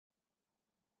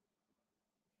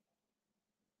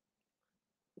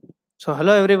So,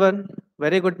 hello everyone.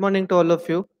 Very good morning to all of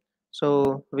you.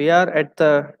 So, we are at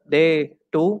the day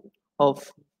two of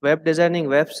web designing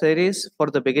web series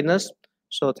for the beginners.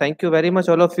 So, thank you very much,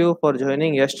 all of you, for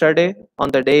joining yesterday on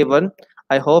the day one.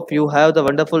 I hope you have the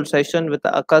wonderful session with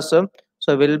Akasa.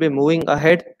 So, we'll be moving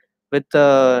ahead with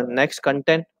the next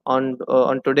content on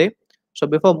today. So,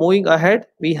 before moving ahead,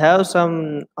 we have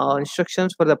some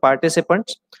instructions for the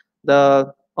participants.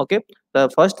 The okay, the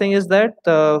first thing is that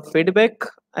the feedback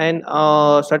and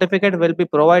certificate will be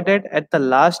provided at the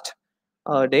last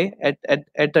day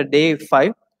at the day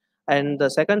 5, and the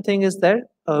second thing is that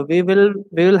we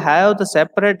will have the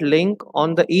separate link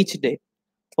on the each day.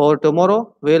 For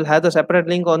tomorrow we will have the separate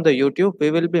link on the YouTube.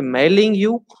 We will be mailing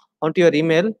you onto your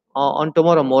email on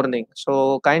tomorrow morning,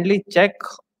 so kindly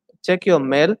check your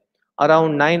mail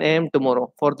around 9 a.m.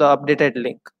 tomorrow for the updated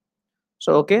link.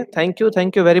 So, okay, thank you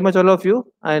very much, all of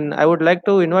you. And I would like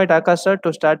to invite Akash sir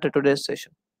to start today's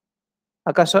session.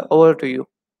 Akash sir, over to you.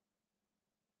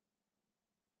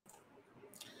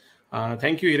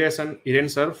 Thank you, Iren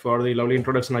sir, for the lovely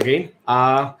introduction again.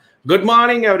 Good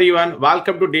morning, everyone.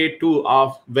 Welcome to day 2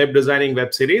 of Web Designing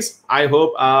Web Series. I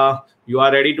hope you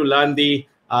are ready to learn the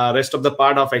rest of the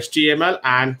part of HTML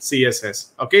and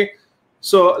CSS. Okay,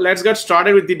 so let's get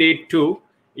started with the day 2.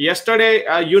 Yesterday,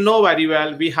 you know very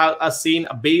well, we have seen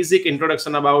a basic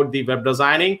introduction about the web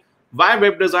designing, why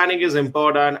web designing is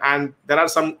important, and there are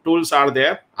some tools are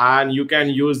there, and you can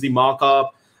use the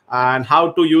markup and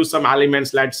how to use some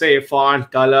elements, let's say font,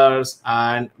 colors,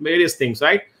 and various things,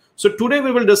 right? So today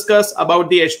we will discuss about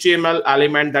the HTML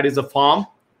element, that is a form,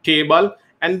 table,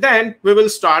 and then we will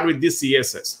start with the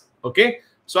CSS. Okay,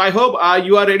 so I hope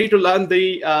you are ready to learn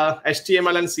the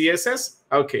HTML and CSS.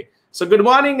 Okay, so good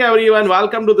morning, everyone.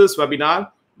 Welcome to this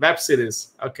webinar web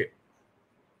series. Okay,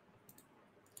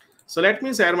 so let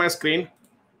me share my screen.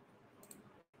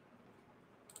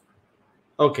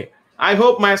 Okay, I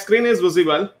hope my screen is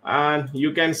visible and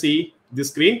you can see the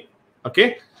screen.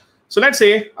 Okay, so let's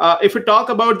say if we talk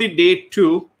about the day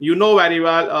 2, you know very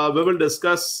well we will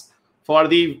discuss for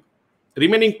the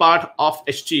remaining part of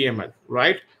HTML,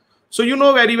 right? So you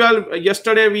know very well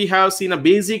yesterday we have seen a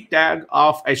basic tag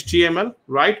of HTML,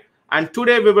 right? And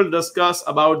today we will discuss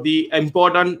about the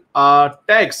important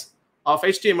tags of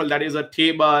HTML, that is a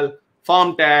table,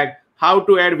 form tag, how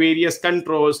to add various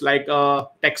controls like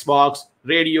text box,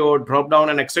 radio, drop down,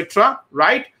 and etc.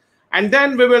 Right? And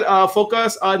then we will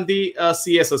focus on the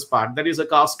CSS part, that is a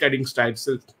cascading style,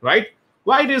 right?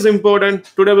 Why it is important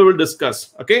today we will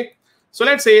discuss. Okay, so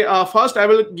let's say first I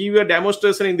will give you a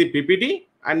demonstration in the PPT,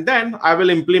 and then I will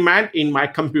implement in my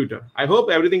computer. I hope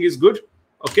everything is good,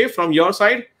 okay, from your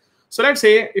side. So let's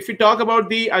say if we talk about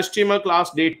the HTML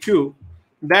class day 2,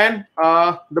 then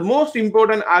the most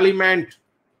important element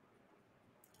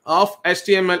of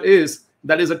HTML is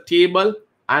that is a table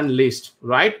and list,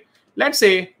 right? Let's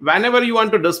say whenever you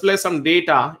want to display some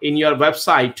data in your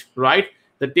website, right,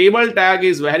 the table tag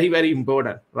is very, very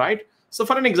important, right? So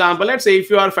for an example, let's say if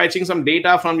you are fetching some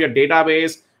data from your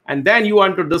database and then you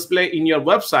want to display in your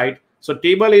website, so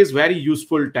table is very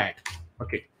useful tag.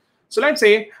 Okay, so let's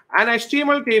say an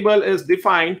HTML table is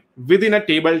defined within a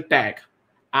table tag,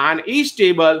 and each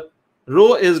table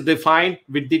row is defined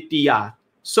with the tr.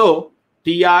 So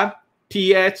tr,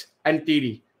 th, and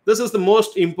td. This is the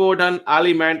most important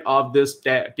element of this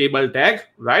table tag,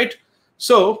 right?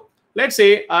 So let's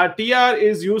say tr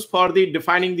is used for the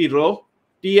defining the row,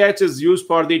 th is used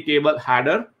for the table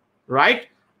header, right?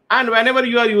 And whenever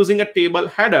you are using a table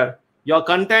header, your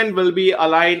content will be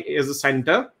aligned as a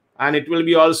center, and it will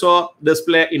be also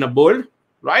displayed in a bold,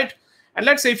 right? And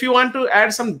let's say if you want to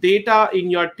add some data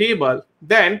in your table,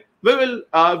 then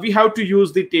we have to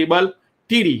use the table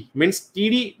TD. Means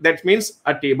TD, that means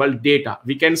a table data.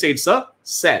 We can say it's a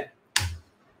cell.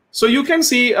 So you can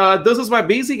see this is my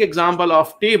basic example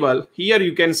of table. Here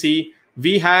you can see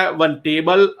we have one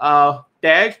table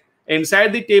tag.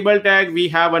 Inside the table tag, we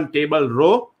have one table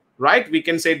row, right? We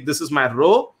can say this is my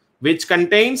row, which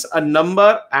contains a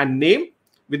number and name.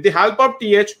 With the help of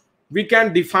th, we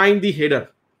can define the header.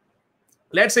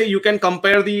 Let's say you can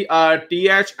compare the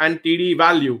th and td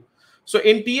value. So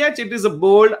in th, it is a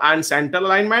bold and center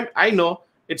alignment. I know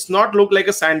it's not look like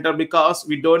a center because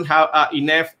we don't have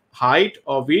enough height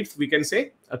or width, we can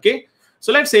say. Okay,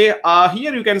 so let's say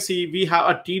here you can see we have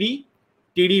a td,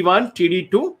 td1,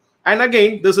 td2, and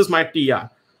again this is my tr.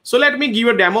 So let me give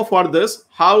a demo for this,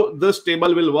 how this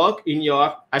table will work in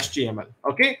your HTML.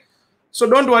 Okay, so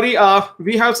don't worry,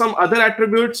 we have some other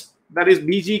attributes, that is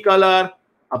bg color,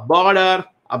 a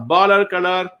border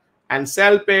color, and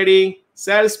cell padding,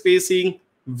 cell spacing,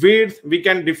 width. We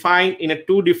can define in a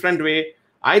two different way.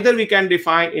 Either we can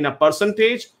define in a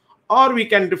percentage, or we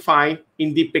can define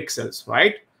in the pixels,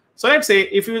 right? So let's say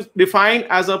if you define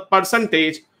as a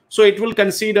percentage, so it will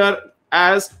consider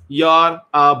as your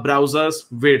browser's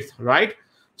width, right?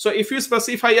 So if you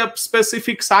specify a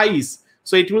specific size,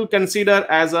 so it will consider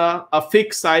as a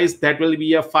fixed size that will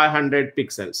be a 500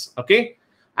 pixels, okay?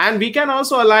 And we can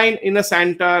also align in a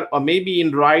center or maybe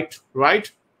in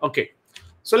right? Okay.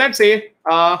 So let's say,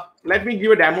 let me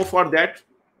give a demo for that,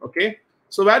 okay?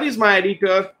 So where is my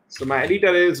editor? So my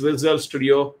editor is Visual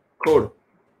Studio Code,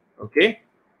 okay?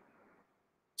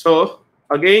 So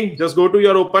again, just go to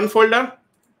your open folder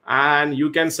and you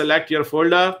can select your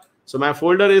folder. So my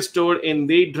folder is stored in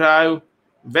the drive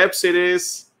web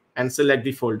series and select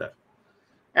the folder.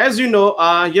 As you know,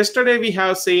 yesterday we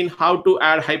have seen how to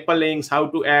add hyperlinks, how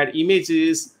to add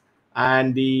images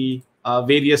and the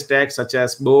various tags such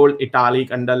as bold,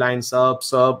 italic, underline,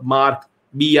 sub, mark,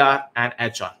 BR and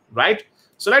HR, right?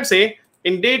 So let's say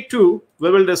in day 2,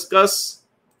 we will discuss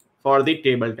for the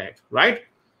table tag, right?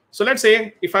 So let's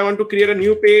say if I want to create a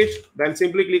new page, then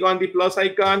simply click on the plus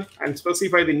icon and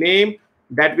specify the name.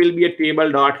 That will be a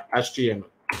table.html.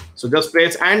 So just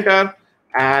press enter,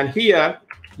 and here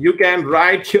you can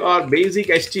write your basic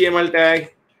HTML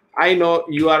tag. I know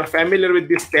you are familiar with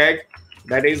this tag,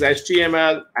 that is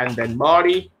HTML and then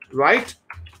body, right?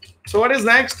 So what is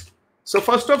next? So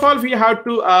first of all, we have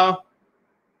to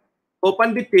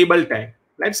open the table tag.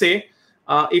 Let's say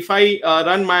if I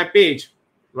run my page,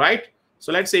 right?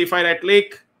 So let's say if I right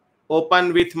click,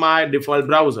 open with my default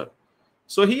browser.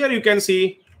 So here you can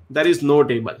see there is no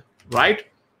table, right?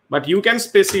 But you can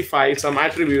specify some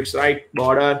attributes, right?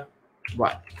 Border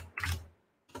 1.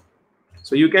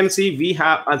 So you can see we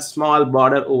have a small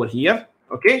border over here,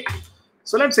 okay?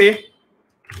 So let's say,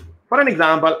 for an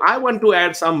example, I want to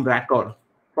add some record.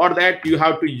 For that, you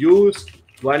have to use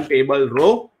one table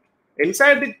row.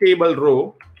 Inside the table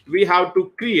row, we have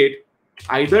to create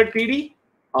either TD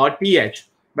or TH.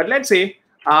 But let's say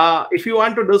if you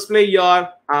want to display your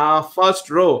first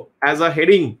row as a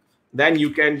heading, then you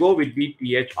can go with the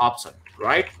TH option,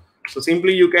 right? So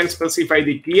simply you can specify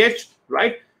the TH,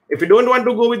 right? If you don't want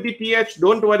to go with the TH,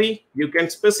 don't worry, you can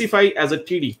specify as a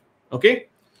TD, okay?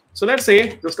 So let's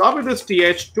say just copy this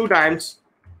TH 2 times.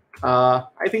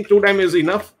 I think 2 times is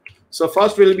enough. So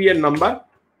first will be a number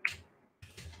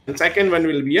and second one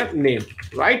will be a name,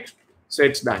 right? So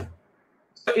it's done.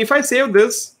 So if I save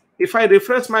this, if I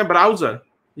refresh my browser,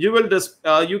 you will just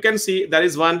you can see there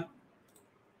is one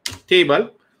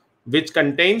table which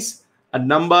contains a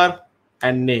number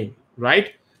and name,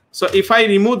 right? So if I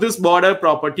remove this border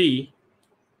property,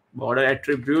 border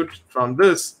attribute from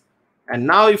this, and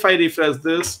now if I refresh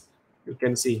this, you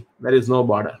can see there is no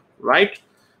border, right?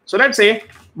 So let's say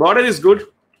border is good.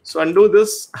 So undo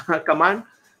this command.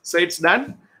 So it's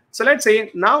done. So let's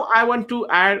say now I want to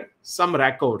add some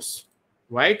records,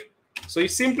 right? So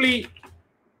it's simply,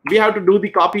 we have to do the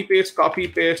copy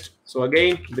paste. So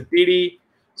again, the TD.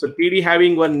 So TD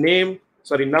having one name,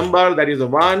 sorry, number, that is a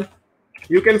 1.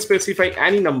 You can specify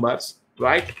any numbers,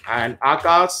 right? And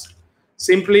Akash,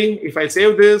 simply, if I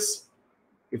save this,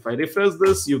 if I refresh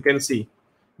this, you can see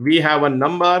we have a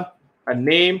number, a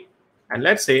name, and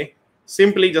let's say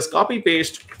simply just copy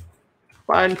paste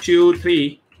 1, 2,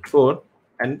 3, 4,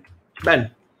 and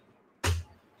done.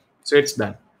 So it's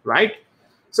done, right?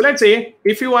 So let's say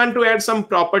if you want to add some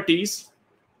properties,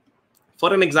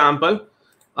 for an example,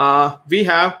 we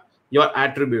have your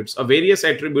attributes, various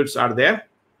attributes are there,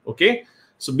 okay?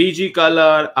 So BG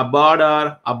color, a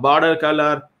border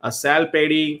color, a cell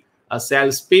padding, a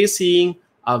cell spacing,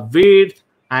 a width,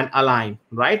 and align,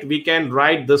 right? We can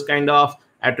write this kind of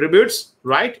attributes,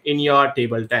 right, in your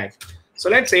table tag. So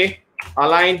let's say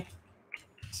align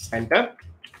center.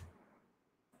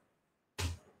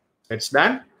 It's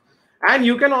done. And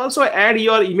you can also add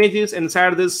your images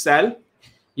inside this cell.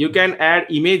 You can add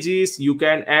images, you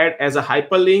can add as a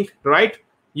hyperlink, right?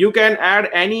 You can add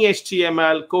any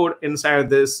HTML code inside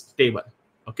this table,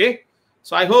 okay?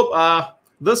 So I hope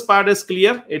this part is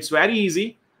clear. It's very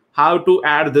easy how to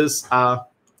add this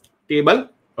table,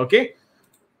 okay?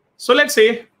 So let's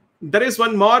say there is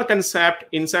one more concept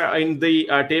inside in the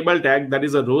table tag, that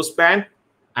is a row span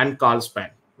and call span,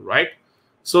 right?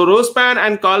 So row span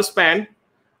and call span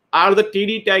are the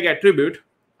TD tag attribute,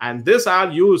 and these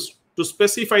are used to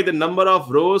specify the number of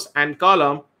rows and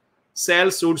column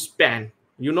cells should span.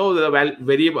 You know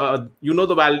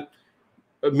the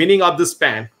meaning of the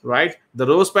span, right? The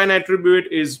row span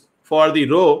attribute is for the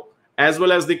row, as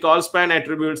well as the call span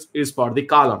attributes is for the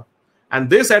column. And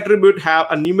this attribute have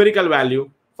a numerical value.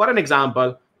 For an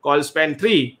example, call span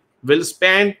 3 will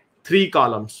span 3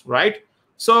 columns, right?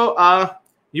 So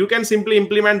you can simply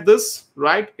implement this,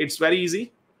 right? It's very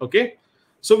easy, Okay,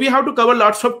 so we have to cover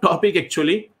lots of topic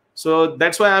actually. So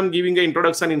that's why I'm giving an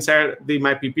introduction inside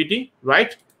my PPT,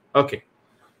 right? Okay,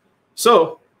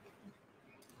 so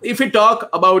if we talk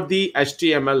about the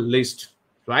HTML list,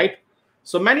 right?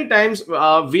 So many times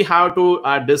we have to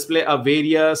display a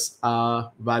various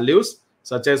values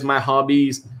such as my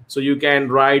hobbies. So you can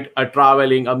write a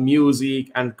traveling, a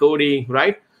music, and coding,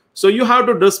 right? So you have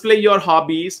to display your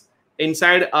hobbies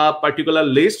inside a particular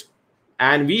list,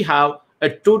 and we have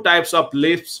two types of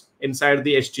lists inside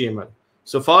the HTML.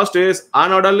 So first is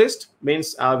unordered list,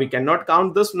 means we cannot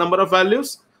count this number of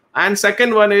values, and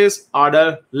second one is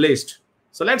order list.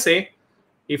 So let's say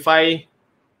if I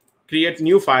create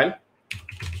new file,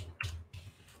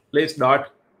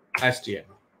 list.html,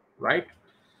 right?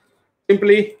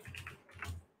 Simply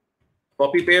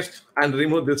copy paste and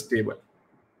remove this table.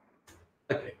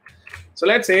 Okay. So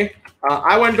let's say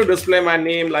I want to display my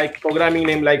name, like programming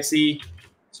name, like C,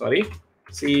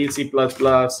 C, C++,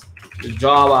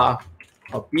 Java,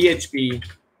 or PHP,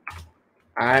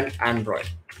 and Android,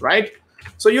 right?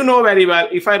 So you know very well,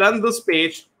 if I run this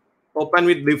page, open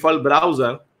with default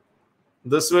browser,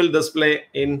 this will display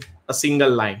in a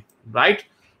single line, right?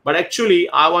 But actually,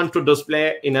 I want to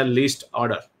display in a list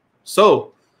order.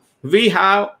 So we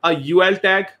have a UL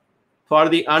tag for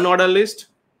the unordered list.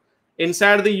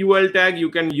 Inside the UL tag, you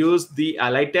can use the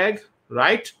ally tag,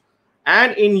 right?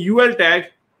 And in UL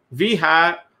tag, we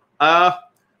have a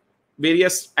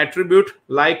various attribute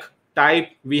like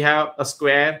type. We have a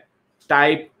square,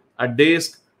 type, a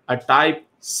disk, a type,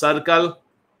 circle.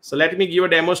 So let me give a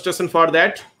demonstration for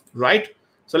that, right?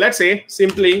 So let's say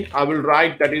simply I will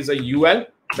write that is a UL,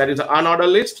 that is an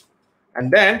unordered list, and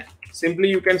then simply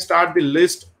you can start the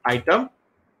list item,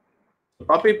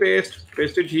 copy paste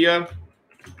it here,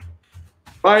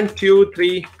 1 2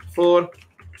 3 4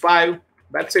 5,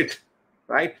 that's it,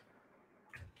 right?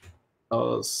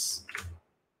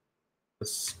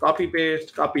 Copy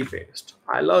paste.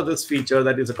 I love this feature,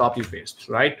 that is a copy paste,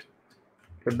 right?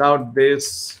 Without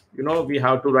this, we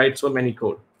have to write so many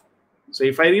code. So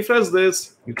if I refresh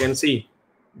this, you can see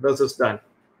this is done,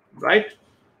 right?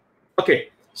 Okay,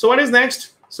 so what is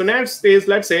next? So next is,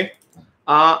 let's say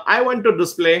I want to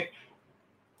display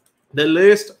the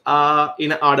list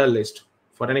in an order list.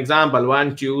 For an example,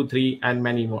 1 2 3 and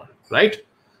many more, right?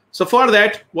 So for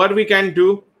that, what we can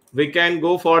do, we can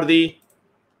go for the,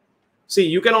 see,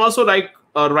 you can also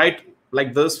write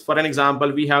like this. For an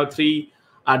example, we have three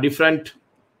different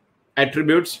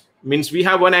attributes, means we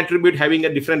have one attribute having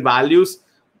a different values,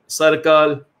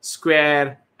 circle,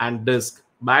 square, and disk.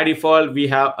 By default, we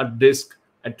have a disk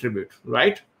attribute,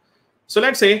 right? So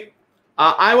let's say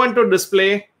I want to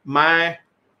display my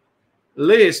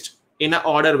list in an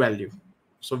order value.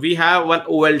 So we have one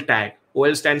OL tag.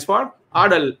 OL stands for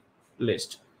order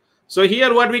list. So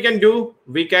here what we can do,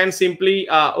 we can simply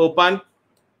open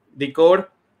the code,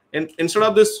 and instead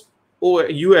of this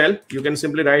UL, you can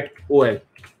simply write OL.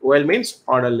 OL means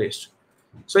order list.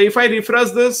 So if I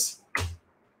refresh this,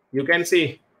 you can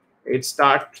see it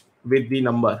starts with the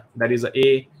number, that is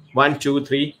A, 1 2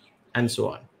 3, and so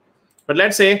on. But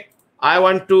let's say I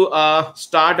want to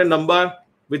start a number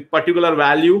with particular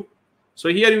value. So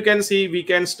here you can see we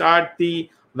can start the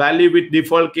value with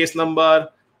default case number,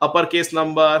 uppercase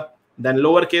number, then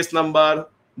lowercase number,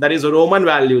 that is a Roman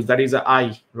values, that is a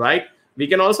I, right? We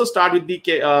can also start with the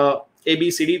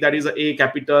ABCD, that is a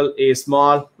capital, A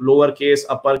small, lowercase,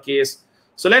 uppercase.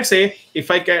 So let's say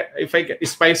if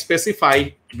I specify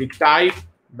the type,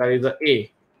 that is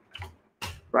a,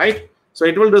 right? So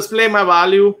it will display my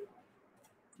value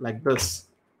like this,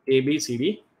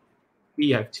 ABCD,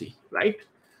 EFG, right?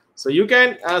 So you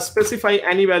can specify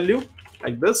any value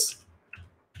like this.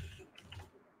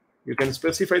 You can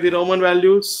specify the Roman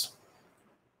values.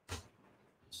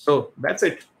 So that's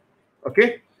it.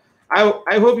 Okay.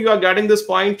 I hope you are getting this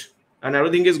point and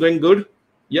everything is going good.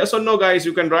 Yes or no, guys?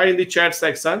 You can write in the chat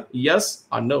section, yes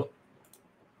or no.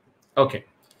 Okay.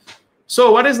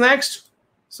 So what is next?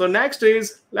 So next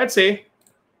is, let's say,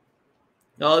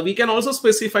 we can also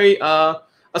specify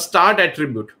a start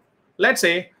attribute. Let's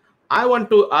say I want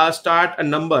to start a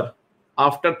number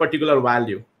after particular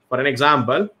value. For an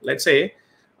example, let's say,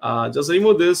 just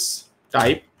remove this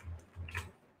type.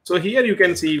 So here you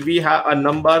can see we have a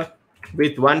number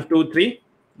with 1 2 3,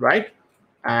 right?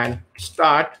 And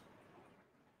start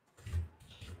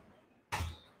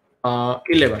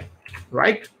 11,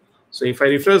 right? So if I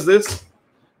refresh this,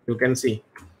 you can see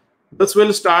this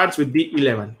will start with the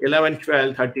 11,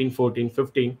 12, 13, 14,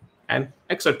 15, and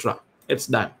etc. It's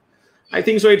done. I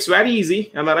think so. It's very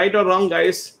easy. Am I right or wrong,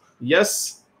 guys?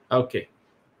 Yes. Okay.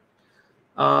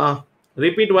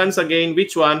 Repeat once again.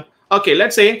 Which one? Okay.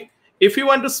 Let's say if you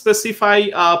want to specify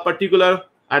particular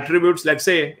attributes, let's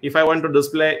say if I want to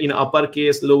display in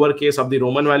uppercase, lowercase of the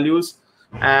Roman values,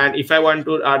 and if I want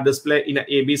to display in a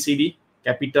ABCD,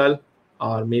 capital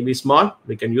or maybe small,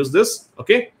 we can use this.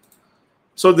 Okay.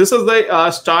 So this is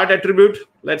the start attribute.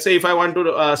 Let's say if I want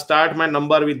to start my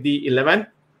number with the 11,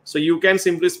 so you can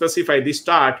simply specify the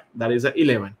start, that is a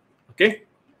 11. Okay.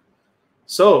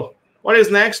 So what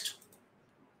is next?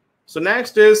 So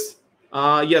next is,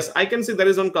 yes, I can see there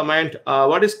is one command.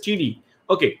 What is TD?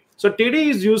 Okay. So TD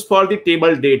is used for the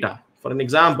table data. For an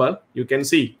example, you can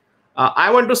see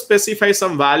I want to specify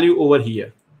some value over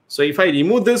here. So if I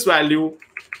remove this value,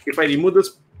 if I remove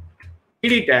this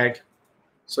TD tag,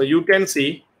 so you can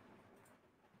see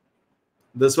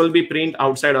this will be print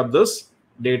outside of this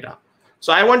data.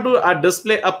 So I want to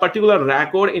display a particular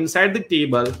record inside the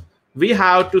table. We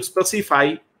have to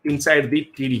specify inside the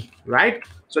TD, right?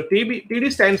 So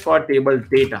TD stands for table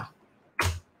data.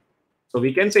 So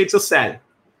we can say it's a cell.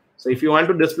 So if you want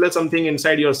to display something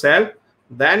inside your cell,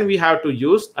 then we have to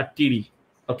use a TD.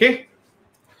 Okay.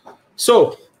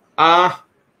 So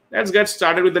let's get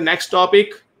started with the next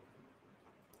topic.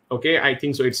 Okay, I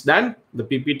think so it's done. The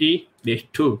PPT day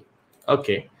 2.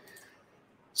 Okay.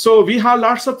 So we have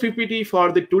lots of PPT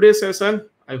for the today's session.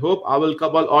 I hope I will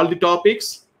cover all the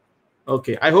topics.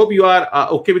 Okay, I hope you are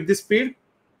okay with this speed.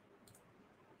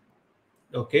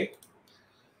 Okay.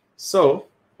 So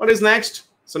what is next?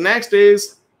 So next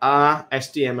is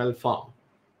HTML form.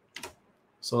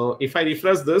 So if I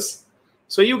refresh this,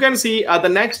 so you can see the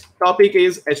next topic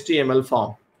is HTML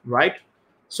form, right?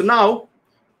 So now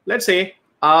let's say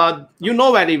you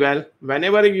know very well,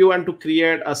 whenever you want to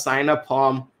create a sign up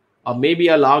form or maybe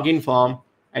a login form,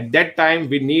 at that time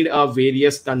we need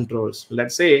various controls.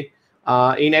 Let's say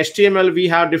in HTML we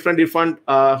have different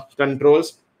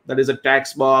controls. That is a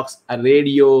text box, a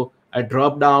radio, a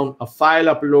drop down, a file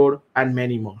upload, and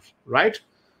many more, right?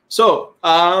 So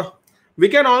we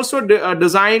can also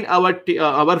design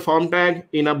our form tag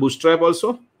in a Bootstrap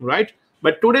also, right?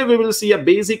 But today we will see a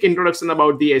basic introduction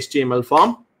about the HTML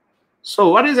form. So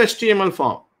what is HTML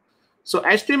form? So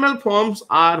HTML forms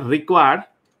are required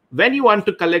when you want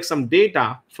to collect some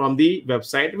data from the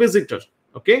website visitor.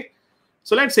 Okay.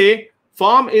 So let's say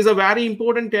form is a very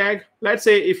important tag. Let's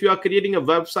say if you are creating a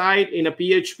website in a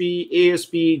PHP,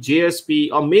 ASP,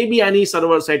 JSP, or maybe any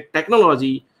server-side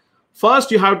technology, first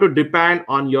you have to depend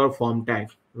on your form tag,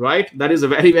 right? That is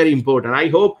very, very important. I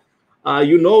hope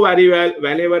you know very well,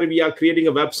 whenever we are creating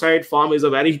a website, form is a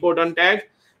very important tag.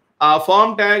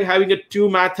 Form tag having two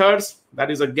methods, that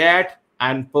is a get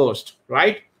and post,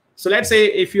 right? So let's say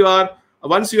if you are,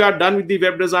 once you are done with the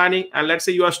web designing, and let's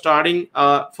say you are starting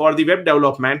for the web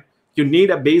development, you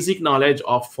need a basic knowledge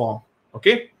of form.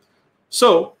 Okay.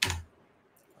 So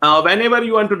whenever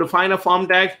you want to define a form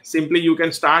tag, simply you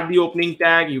can start the opening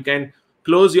tag, you can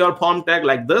close your form tag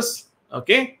like this.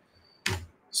 Okay.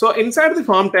 So inside the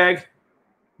form tag,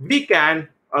 we can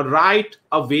write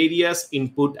a various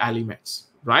input elements,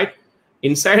 right?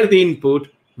 Inside the input,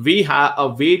 we have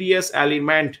a various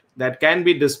element that can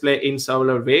be displayed in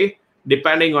several way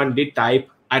depending on the type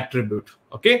attribute.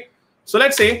 Okay. So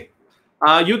let's say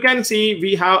you can see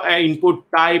we have an input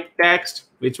type text,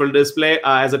 which will display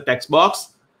as a text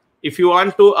box. If you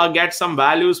want to get some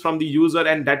values from the user,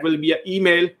 and that will be an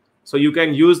email, so you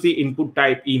can use the input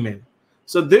type email.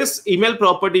 So this email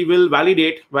property will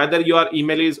validate whether your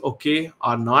email is okay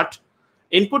or not.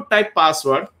 Input type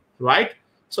password, right?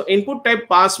 So input type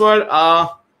password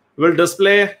will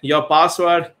display your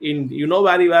password in, you know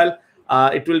very well,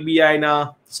 it will be in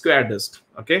a square disk.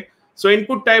 Okay. So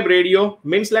input type radio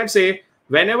means, let's say,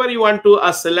 whenever you want to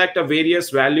select various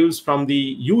values from the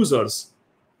users,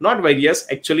 not various,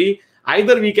 actually,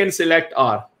 either we can select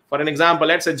or. For an example,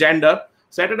 let's say gender.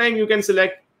 So at a time you can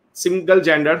select single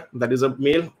gender, that is a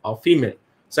male or female.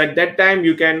 So at that time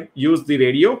you can use the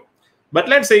radio. But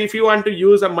let's say if you want to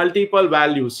use a multiple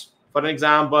values, for an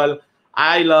example,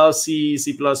 I love C,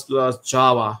 C++,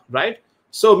 Java, right?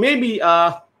 So maybe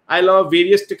I love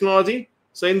various technology.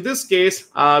 So in this case,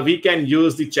 we can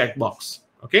use the checkbox.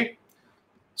 Okay.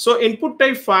 So input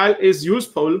type file is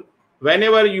useful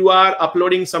whenever you are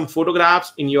uploading some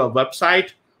photographs in your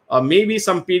website, or maybe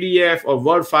some PDF or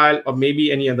Word file, or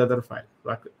maybe any other file,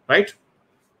 right?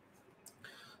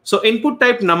 So input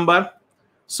type number.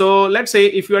 So let's say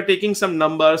if you are taking some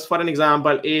numbers, for an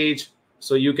example, age,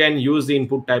 so you can use the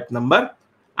input type number.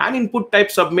 And input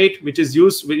type submit, which is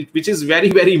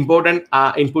very, very important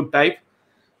input type.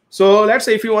 So let's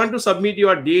say if you want to submit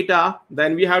your data,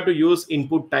 then we have to use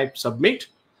input type submit.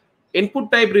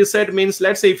 Input type reset means,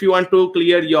 let's say if you want to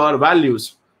clear your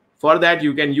values, for that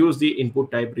you can use the input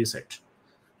type reset.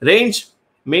 Range,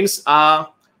 Means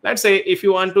let's say if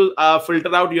you want to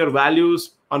filter out your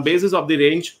values on basis of the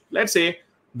range, let's say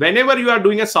whenever you are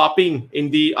doing a shopping in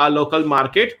the local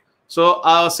market, so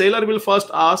a seller will first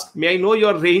ask, may I know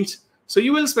your range? So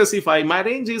you will specify my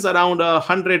range is around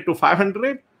 100 to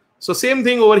 500. So same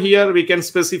thing over here, we can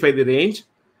specify the range.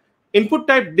 Input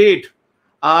type date,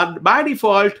 by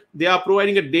default they are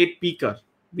providing a date picker.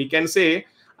 We can say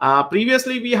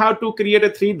previously we have to create a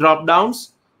 3 drop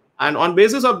downs, and on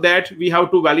basis of that we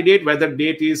have to validate whether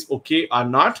date is okay or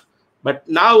not. But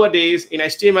nowadays in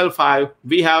HTML5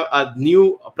 we have a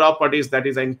new properties, that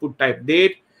is input type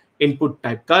date, input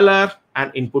type color,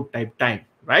 and input type time,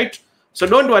 right? So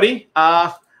don't worry,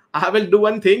 I will do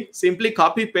one thing, simply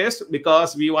copy paste,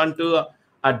 because we want to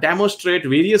demonstrate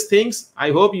various things.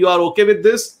 I hope you are okay with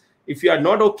this. If you are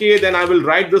not okay, then I will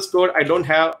write this code. I don't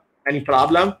have any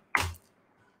problem.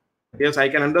 Yes, I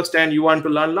can understand you want to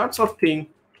learn lots of things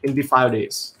in the 5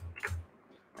 days,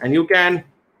 and you can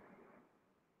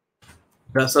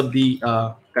brush up the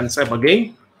concept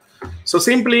again. So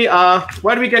simply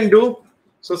what we can do,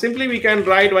 so simply we can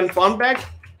write one form tag,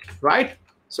 right?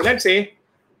 So let's say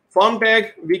form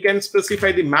tag, we can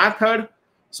specify the method.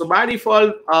 So by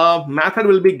default method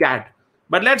will be get,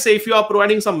 but let's say if you are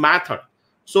providing some method,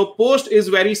 so post is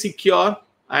very secure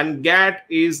and get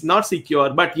is not secure.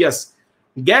 But yes,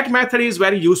 get method is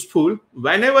very useful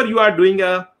whenever you are doing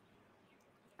a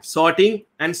sorting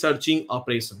and searching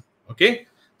operation. Okay,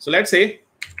 so let's say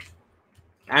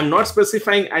I'm not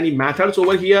specifying any methods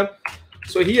over here.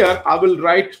 So here I will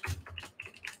write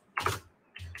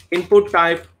input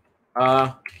type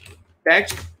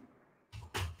text,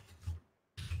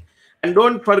 and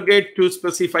don't forget to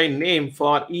specify name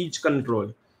for each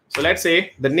control. So let's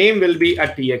say the name will be a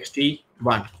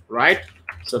txt1, right?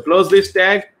 So close this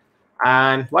tag,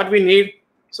 and what we need,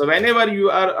 so whenever you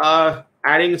are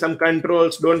adding some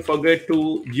controls, don't forget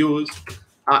to use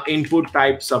input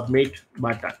type submit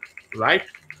button, right?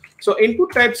 So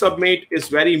input type submit is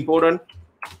very important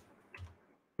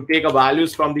to take a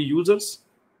values from the users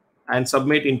and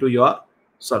submit into your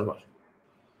server.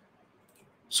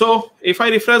 So if I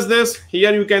refresh this,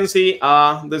 here you can see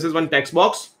this is one text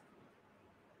box,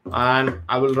 and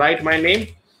I will write my name.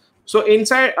 So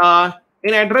inside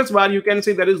in address bar, you can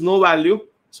see there is no value.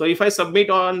 So if I click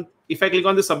on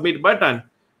the submit button,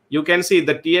 you can see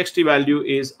the txt value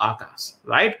is Akash,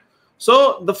 right?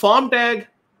 So the form tag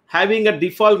having a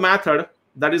default method,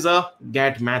 that is a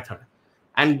get method,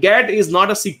 and get is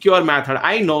not a secure method.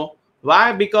 I know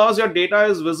why, because your data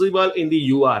is visible in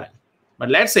the URL. But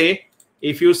let's say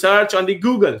if you search on the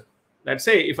Google, let's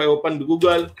say if I open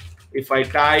Google, if I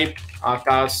type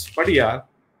Akash Padiyar,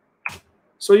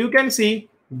 so you can see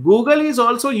Google is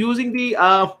also using the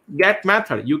get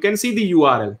method. You can see the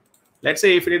URL. Let's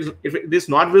say if it is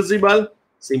not visible,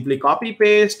 simply copy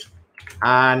paste,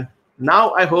 and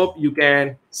now I hope you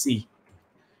can see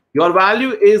your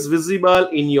value is visible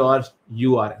in your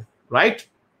URL, right?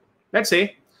 Let's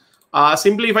say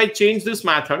simply if I change this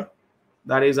method,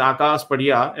 that is Akash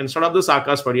Padiyar, instead of this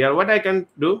Akash Padiyar, what I can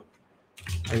do,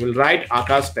 I will write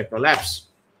Akash Technolabs.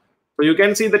 So you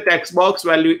can see the text box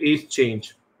value is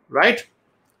changed, right?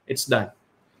 It's done.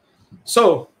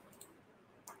 So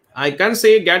I can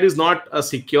say get is not a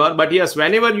secure, but yes,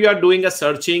 whenever you are doing a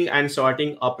searching and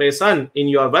sorting operation in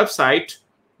your website,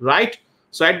 right?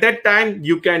 So at that time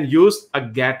you can use a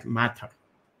get method.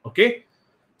 Okay.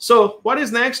 So what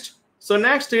is next? So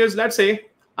next is, let's say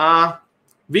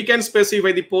we can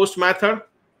specify the post method.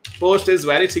 Post is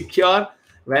very secure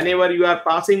whenever you are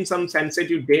passing some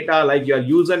sensitive data like your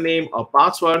username or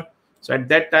password. So at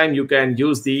that time you can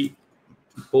use the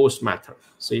post method.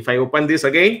 So if I open this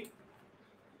again,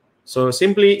 so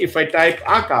simply if I type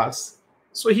Akash,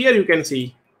 so here you can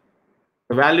see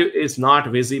the value is not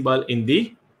visible in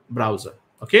the browser.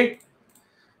 Okay.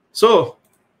 So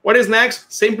what is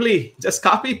next? Simply just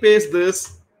copy paste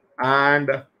this,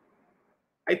 and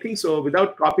I think so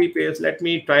without copy paste, let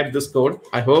me type this code.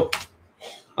 I hope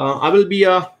I will be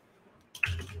a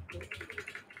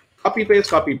copy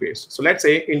paste. So let's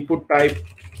say input type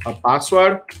a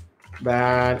password,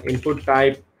 then input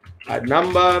type a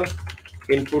number,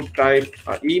 input type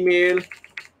a email,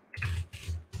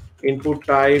 input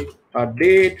type a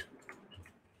date,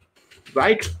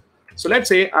 right? So let's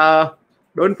say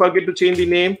don't forget to change the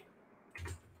name.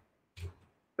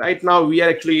 Right now we are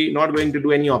actually not going to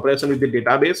do any operation with the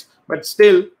database, but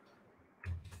still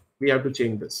we have to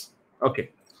change this.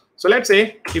 Okay, so let's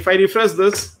say if I refresh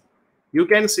this, you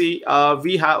can see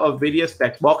we have various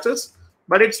text boxes,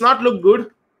 but it's not look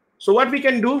good. So what we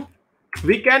can do,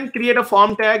 we can create a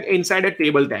form tag inside a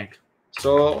table tag.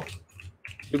 So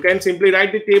you can simply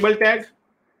write the table tag,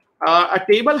 a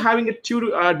table having a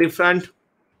two different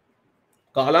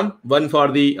column, one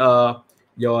for the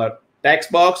your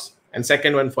text box and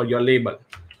second one for your label.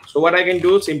 So what I can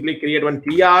do, simply create one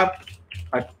tr,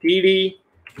 a td,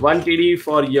 one td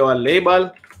for your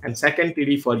label and second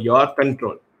td for your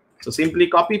control. So simply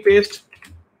copy paste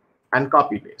and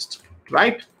copy paste,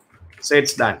 right? So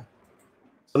it's done.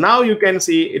 So now you can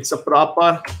see it's a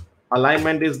proper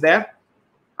alignment is there.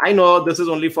 I know this is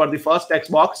only for the first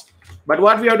text box, but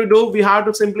what we have to do, we have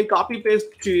to simply copy paste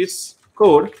this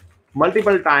code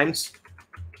multiple times.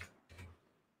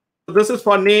 So this is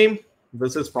for name,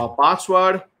 this is for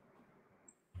password,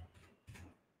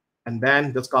 and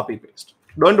then just copy paste.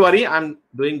 Don't worry, I'm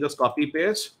doing just copy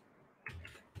paste.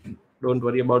 Don't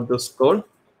worry about this code.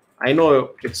 I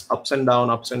know it's ups and down,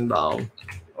 ups and down.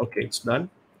 Okay, it's done.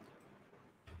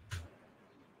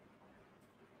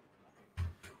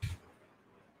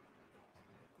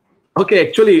 Okay,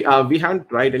 actually, we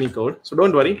haven't write any code, so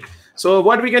don't worry. So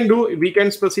what we can do, we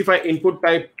can specify input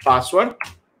type password.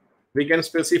 We can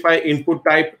specify input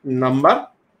type number,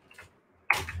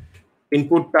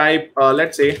 input type,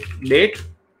 let's say date,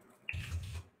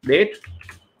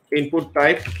 input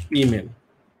type email.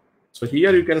 So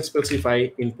here you can specify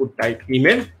input type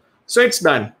email. So it's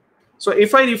done. So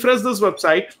if I refresh this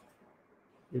website,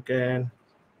 you can,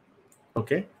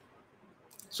 okay.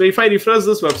 So if I refresh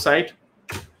this website,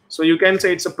 so you can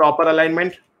say it's a proper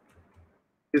alignment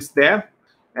is there.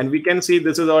 And we can see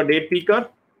this is our date picker.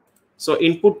 So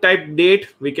input type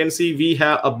date, we can see we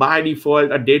have a by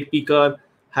default, a date picker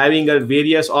having a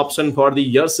various option for the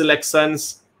year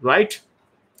selections, right?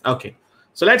 Okay.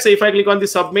 So let's say if I click on the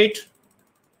submit,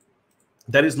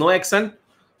 there is no action.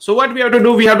 So what we have to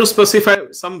do, we have to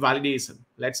specify some validation.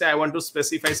 Let's say I want to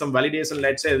specify some validation,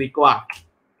 let's say require.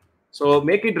 So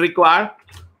make it require.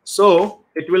 So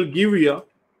it will give you,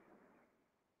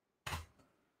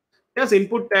 yes,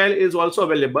 input tile is also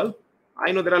available.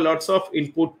 I know there are lots of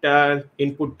input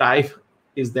type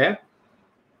is there.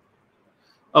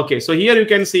 Okay, so here you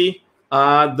can see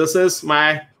this is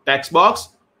my text box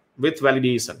with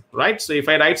validation, right? So if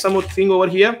I write something over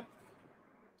here,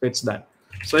 it's done.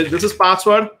 So this is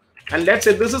password, and let's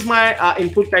say this is my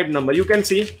input type number. You can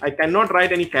see I cannot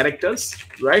write any characters,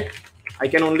 right? I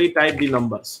can only type the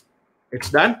numbers. It's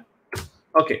done.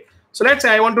 Okay. So let's say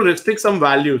I want to restrict some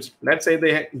values. Let's say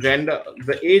the gender,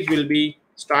 the age will be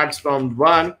starts from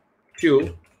 1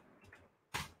 to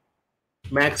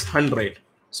max 100.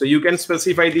 So you can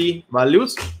specify the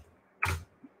values.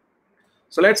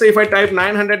 So let's say if I type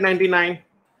 999,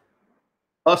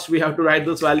 first we have to write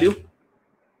this value.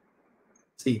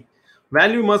 See,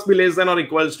 value must be less than or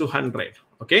equals to 100.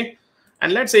 Okay.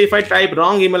 And let's say if I type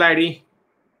wrong email ID,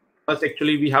 first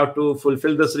actually we have to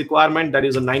fulfill this requirement, that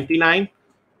is a 99.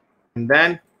 And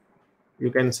then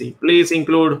you can see, please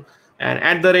include an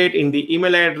 @ in the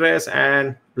email address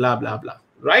and blah, blah, blah,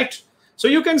 right? So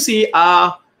you can see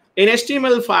in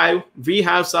HTML5, we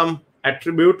have some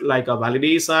attribute like a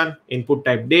validation, input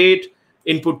type date,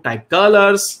 input type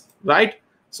colors, right?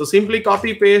 So simply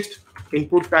copy paste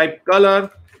input type color,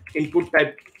 input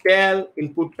type cal,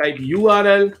 input type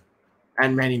URL,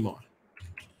 and many more.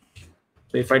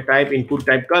 So if I type input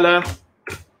type color,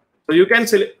 so you can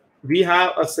select, we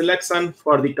have a selection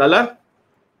for the color,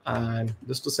 and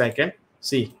just a second,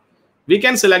 see, we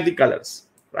can select the colors,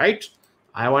 right?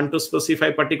 I want to specify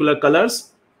particular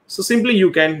colors, so simply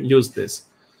you can use this.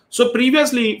 So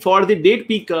previously for the date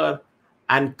picker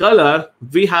and color,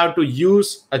 we have to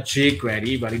use a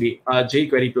jQuery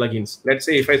plugins. Let's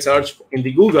say if I search in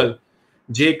the Google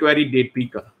jQuery date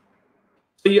picker,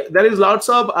 so there is lots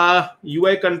of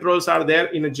UI controls are there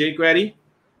in a jQuery,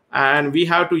 and we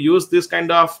have to use this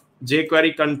kind of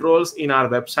jQuery controls in our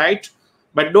website.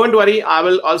 But don't worry, I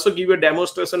will also give you a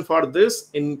demonstration for this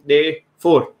in day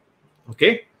 4.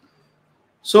 Okay.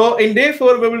 So in day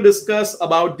 4, we will discuss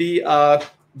about the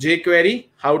jQuery,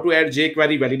 how to add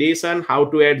jQuery validation, how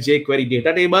to add jQuery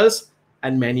data tables,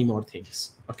 and many more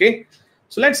things. Okay.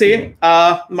 So let's say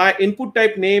my input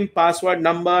type name, password,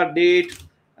 number, date,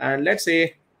 and let's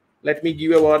say, let me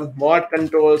give you one more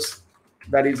controls.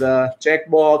 That is a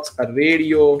checkbox, a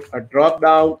radio, a drop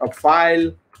down, a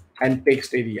file, and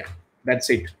text area. That's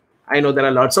it. I know there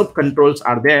are lots of controls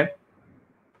are there.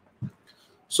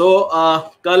 So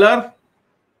color,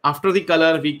 after the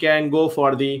color, we can go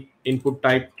for the input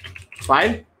type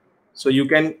file. So you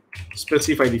can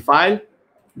specify the file,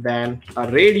 then a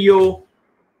radio,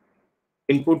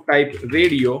 input type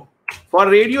radio. For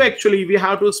radio, actually, we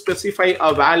have to specify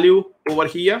a value over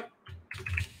here.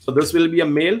 So this will be a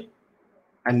mail.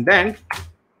 And then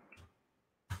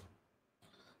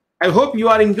I hope you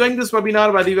are enjoying this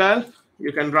webinar very well.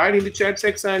 You can write in the chat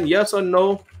section yes or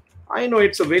no. I know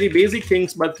it's a very basic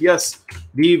things, but yes,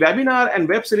 the webinar and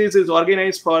web series is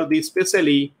organized for the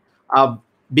especially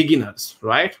beginners,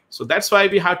 right? So that's why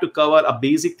we have to cover a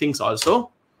basic things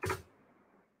also.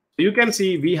 So you can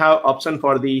see we have option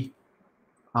for the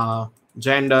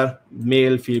gender,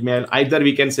 male, female. Either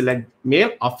we can select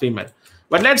male or female.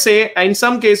 But let's say in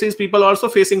some cases people are also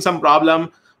facing some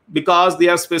problem because they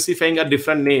are specifying a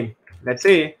different name. Let's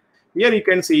say here you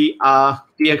can see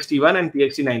TXT1 and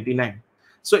TXT99.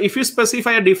 So if you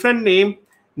specify a different name,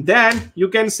 then you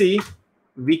can see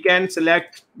we can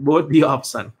select both the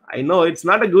option. I know it's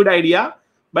not a good idea,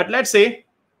 but let's say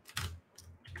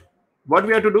what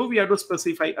we have to do, we have to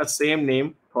specify a same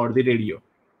name for the radio.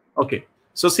 Okay,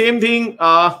 so same thing,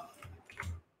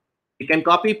 we can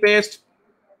copy paste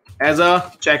as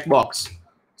a checkbox.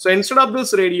 So instead of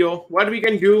this radio, what we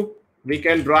can do, we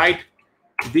can write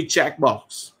the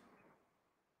checkbox.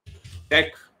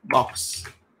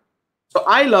 So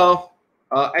I love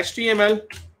HTML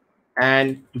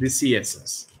and the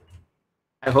CSS.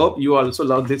 I hope you also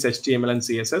love this HTML and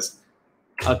CSS.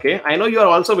 Okay, I know you are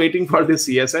also waiting for this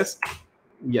CSS.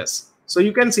 Yes, so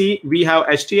you can see we have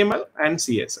HTML and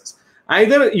CSS.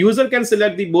 Either user can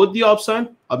select both the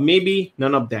option or maybe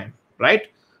none of them,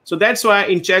 right? So that's why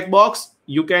in checkbox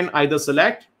you can either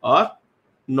select or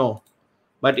no,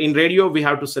 but in radio we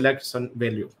have to select some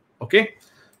value. Okay,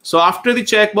 so after the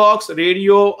checkbox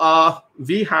radio,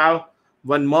 we have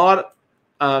one more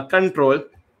control,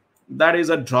 that is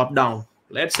a drop down.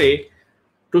 Let's say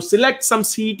to select some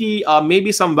CT or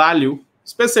maybe some value,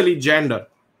 especially gender,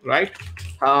 right?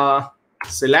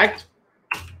 Select.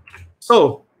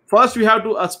 So first we have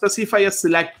to specify a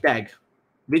select tag,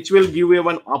 which will give you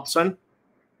one option,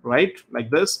 right, like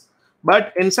this.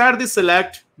 But inside the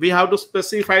select, we have to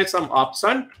specify some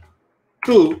option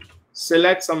to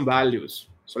select some values.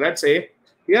 So let's say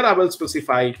here I will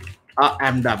specify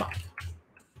Ahmedabad.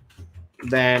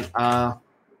 Then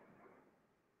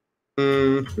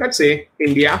let's say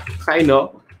India. I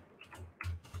know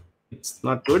it's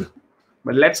not good,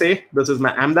 but let's say this is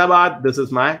my Ahmedabad, this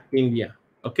is my India.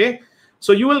 Okay,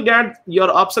 so you will get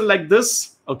your option like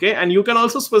this. Okay, and you can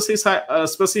also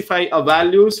specify a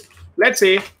values. Let's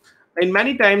say in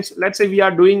many times, let's say we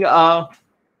are doing a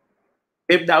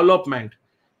web development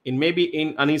in maybe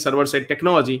in any server side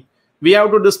technology, we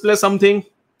have to display something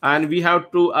and we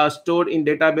have to store in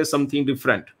database something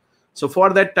different. So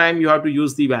for that time you have to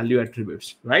use the value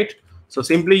attributes, right? So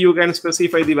simply you can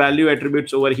specify the value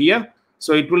attributes over here.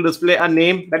 So it will display a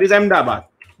name that is Ahmedabad,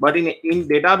 but in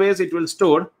database it will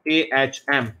store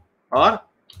AHM or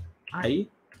I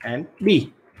and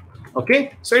B.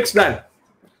 Okay, so it's done.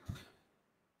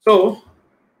 So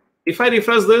if I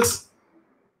refresh this,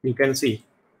 you can see.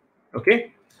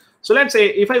 Okay, so let's say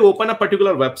if I open a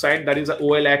particular website, that is a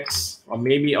OLX or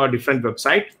maybe a different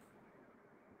website,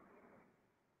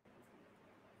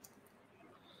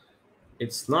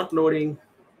 it's not loading.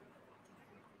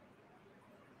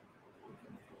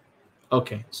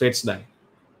 Okay, so it's done.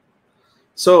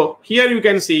 So here you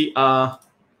can see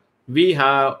we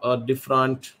have a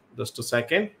different, just a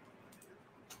second.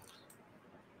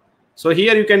 So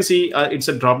here you can see it's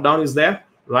a drop down is there,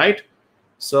 right?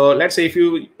 So let's say if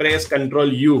you press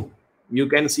Ctrl U, you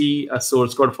can see a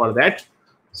source code for that.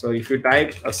 So if you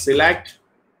type a select,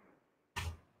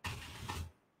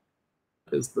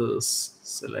 what is this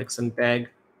selection tag?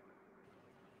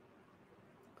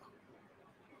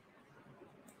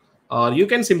 Or you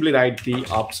can simply write the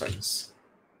options.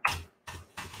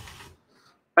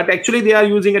 But actually they are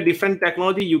using a different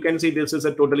technology. You can see this is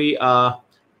a totally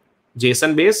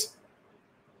JSON base,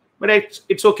 but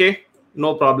it's okay.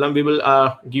 No problem. We will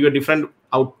give a different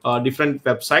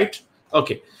website.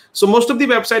 Okay. So most of the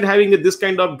website having this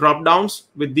kind of drop downs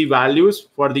with the values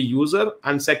for the user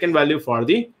and second value for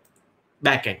the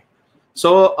backend.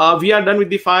 So we are done with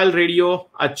the file radio,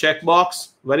 a checkbox.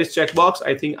 Where is checkbox?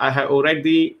 I think I have overwrite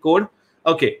the code.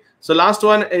 Okay. So last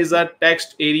one is a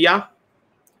text area.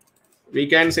 We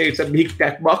can say it's a big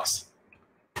text box.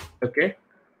 Okay.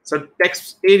 So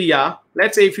text area.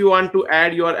 Let's say if you want to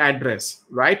add your address,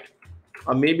 right?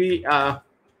 Or maybe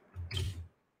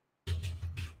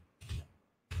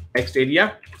text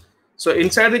area. So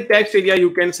inside the text area,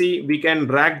 you can see we can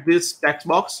drag this text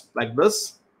box like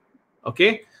this.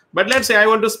 Okay. But let's say I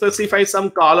want to specify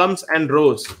some columns and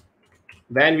rows.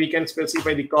 Then we can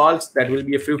specify the calls. That will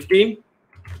be a 15.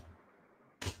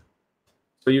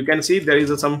 So you can see there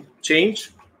is some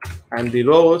change. And the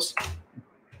rows,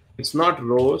 it's not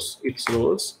rows, it's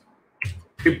rows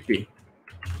 50.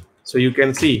 So you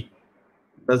can see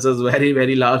this is very,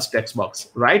 very large text box,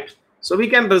 right? So we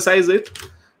can resize it.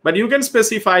 but you can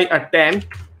specify a 10.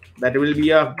 That will be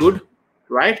a good,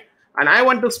 right? And I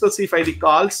want to specify the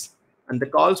calls, and the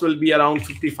calls will be around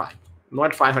 55,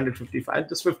 not 555,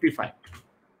 just 55.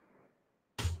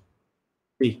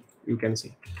 See, you can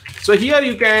see. So here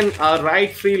you can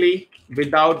write freely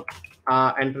without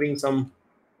entering some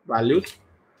values.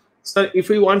 So if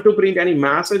we want to print any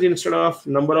message instead of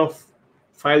number of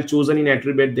file chosen in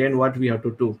attribute, then what we have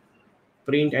to do?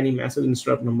 Print any message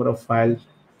instead of number of file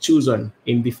chosen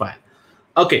in the file.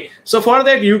 Okay, so for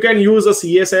that you can use a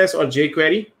CSS or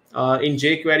jQuery. In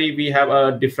jQuery we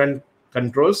have different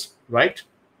controls, right?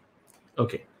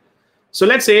 Okay, so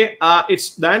let's say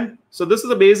it's done. So this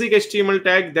is a basic HTML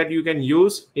tag that you can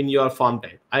use in your form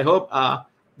tag. I hope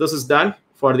this is done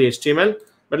for the HTML.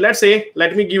 But let's say,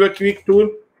 let me give a quick tool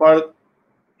from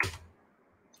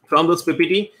this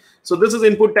PPT. So this is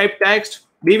input type text.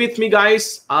 Be with me,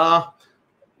 guys.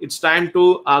 It's time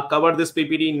to cover this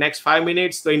PPT in next 5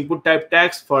 minutes. So input type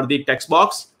text for the text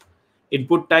box,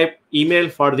 input type email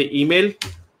for the email,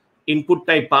 input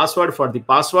type password for the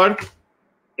password,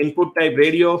 input type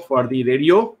radio for the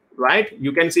radio, right?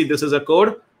 You can see this is a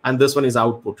code and this one is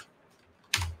output.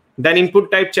 Then input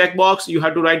type checkbox, you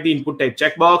have to write the input type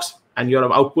checkbox and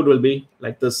your output will be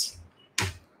like this.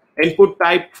 Input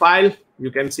type file,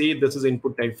 you can see this is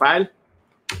input type file.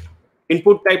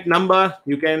 Input type number,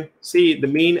 you can see the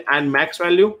mean and max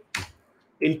value.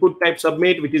 Input type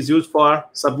submit, which is used for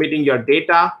submitting your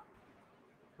data,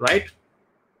 right?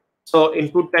 So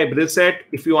input type reset,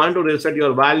 if you want to reset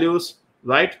your values,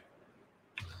 right?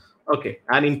 Okay,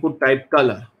 and input type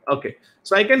color. Okay,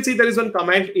 so I can see there is one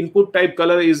comment, input type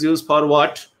color is used for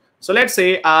what? So let's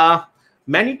say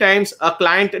many times a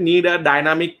client need a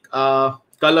dynamic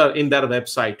color in their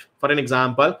website. For an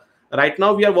example, right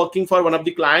now we are working for one of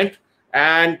the client,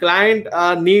 and client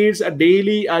needs a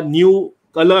daily new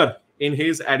color in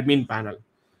his admin panel.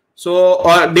 So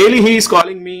daily he is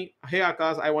calling me, hey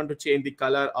Akash, I want to change the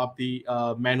color of the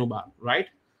menu bar, right?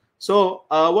 So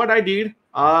what I did,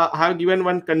 I have given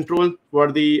one control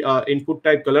for the input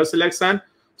type color selection.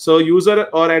 So user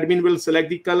or admin will select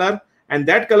the color, and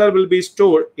that color will be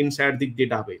stored inside the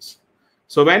database.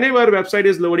 So whenever website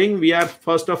is loading, we are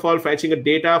first of all fetching a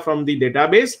data from the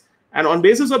database, and on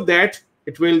basis of that,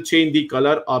 it will change the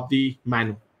color of the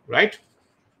menu, right?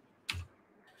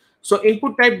 So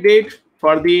input type date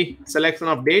for the selection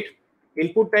of date,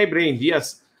 input type range,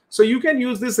 yes. So you can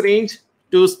use this range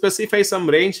to specify some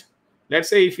range. Let's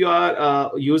say if you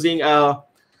are using a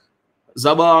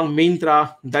Jabong,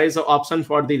 Myntra, there is an option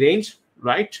for the range,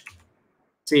 right?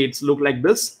 See, it's look like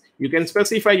this. You can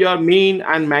specify your mean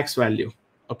and max value,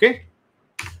 okay?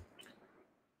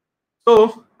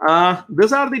 So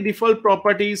these are the default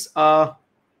properties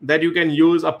that you can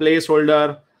use: a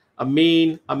placeholder, a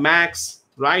mean, a max,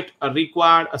 right? A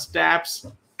required, a steps,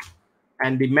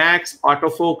 and the max,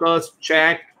 autofocus,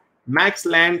 check, max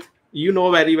length. You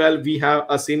know very well we have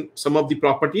seen some of the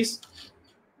properties: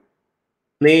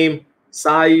 name,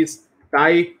 size,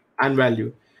 type, and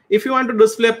value. If you want to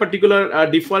display a particular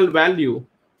default value,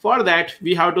 for that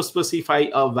we have to specify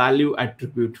a value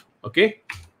attribute, okay?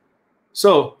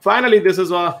 So finally, this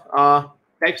is a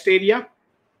text area,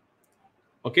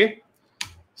 okay?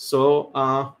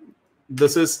 So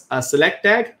this is a select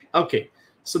tag, okay?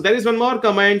 So there is one more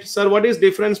comment, sir, what is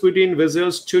difference between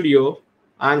Visual Studio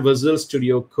and Visual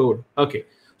Studio Code? Okay,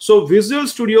 so Visual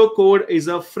Studio Code is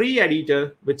a free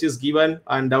editor which is given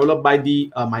and developed by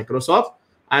the Microsoft,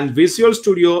 and Visual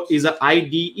Studio is an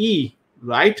IDE,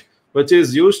 right, which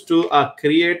is used to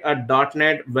create a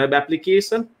 .NET web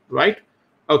application, right?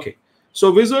 Okay,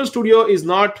 so Visual Studio is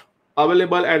not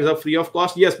available as a free of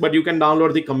cost, yes, but you can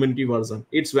download the community version.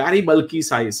 It's very bulky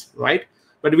size, right?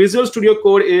 But Visual Studio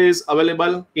Code is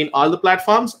available in all the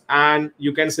platforms, and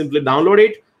you can simply download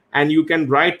it and you can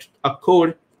write a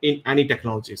code in any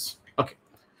technologies. Okay,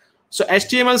 so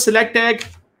HTML select tag.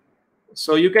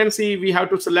 So you can see we have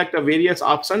to select various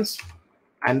options,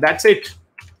 and that's it.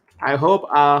 I hope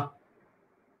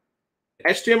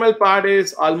HTML part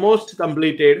is almost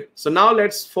completed. So now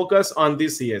let's focus on the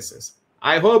CSS.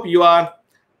 I hope you are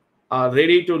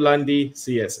ready to learn the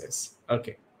CSS.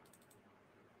 Okay.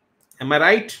 Am I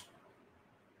right?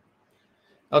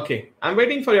 Okay, I'm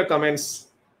waiting for your comments.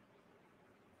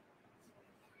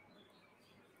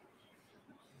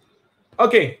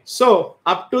 Okay, so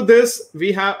up to this,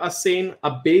 we have seen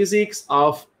a basics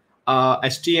of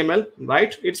HTML,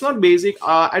 right? It's not basic.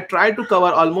 I tried to cover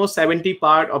almost 70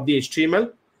 part of the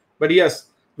HTML, but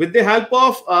yes, with the help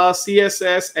of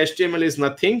CSS, HTML is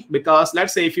nothing, because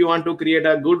let's say if you want to create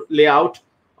a good layout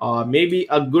or maybe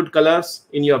a good colors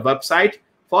in your website,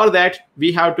 for that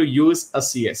we have to use a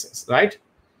CSS, right?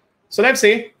 So let's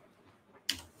say,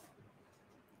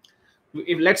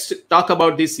 let's talk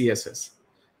about the CSS.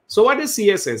 So what is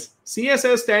CSS?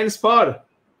 CSS stands for,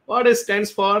 what it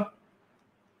stands for?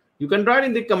 You can write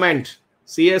in the comment.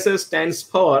 CSS stands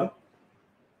for,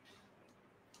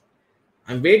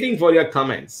 I'm waiting for your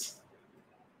comments.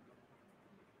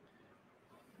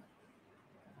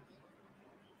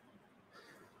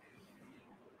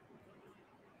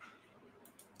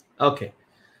 Okay.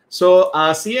 So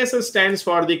CSS stands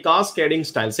for the cascading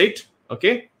style sheet.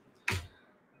 Okay.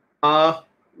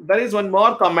 There is one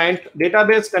more comment.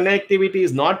 Database connectivity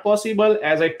is not possible,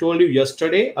 as I told you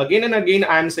yesterday. Again and again,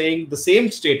 I am saying the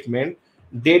same statement.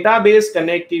 Database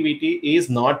connectivity is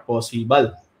not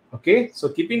possible. Okay. So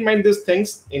keep in mind these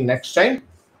things in next time.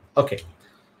 Okay.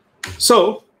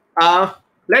 So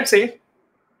let's say,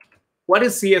 what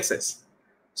is CSS?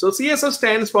 So CSS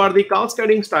stands for the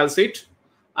cascading style sheet,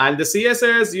 and the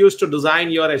CSS used to design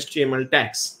your HTML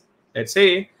tags. Let's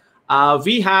say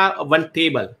we have one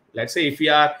table. Let's say if we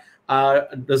are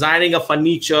designing a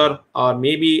furniture, or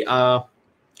maybe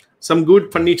some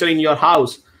good furniture in your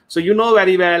house. So you know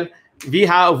very well, we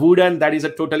have wooden, that is a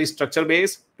totally structure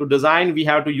based. To design, we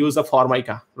have to use a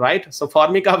Formica, right? So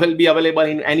Formica will be available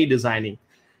in any designing.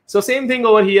 So same thing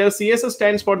over here. CSS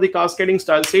stands for the cascading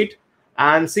style sheet,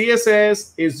 and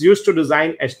CSS is used to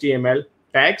design HTML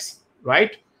tags,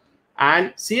 right?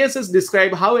 And CSS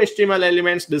describe how HTML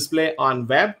elements display on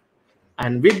web.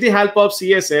 And with the help of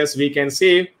CSS, we can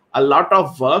save a lot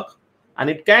of work, and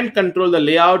it can control the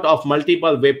layout of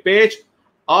multiple web page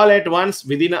all at once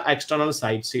within an external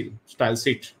style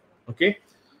sheet. Okay.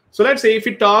 So let's say if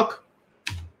we talk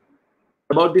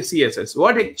about the CSS,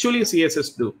 what actually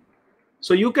CSS do?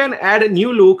 So you can add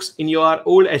new looks in your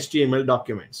old HTML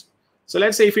documents. So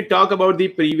let's say if we talk about the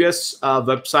previous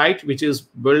website, which is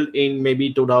built in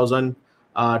maybe 2000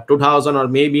 or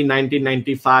maybe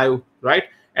 1995, right?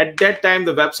 At that time,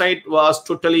 the website was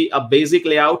totally a basic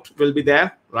layout will be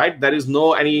there, right? There is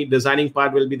no any designing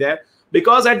part will be there,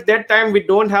 because at that time we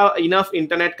don't have enough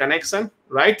internet connection,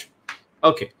 right?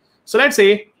 Okay. So let's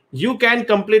say you can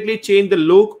completely change the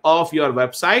look of your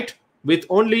website with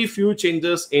only few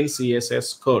changes in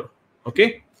CSS code.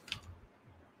 Okay.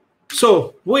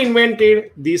 So who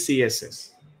invented the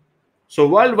CSS? So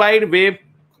World Wide Web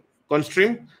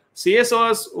Consortium.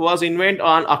 CSS was invented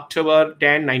on October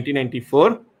 10,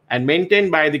 1994, and maintained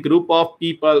by the group of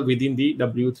people within the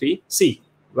W3C,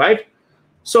 right?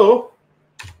 So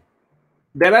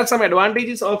there are some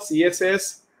advantages of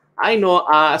CSS. I know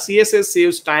CSS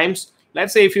saves times.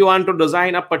 Let's say if you want to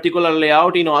design a particular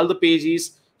layout in all the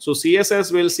pages, so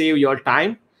CSS will save your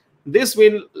time. This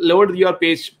will load your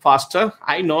page faster.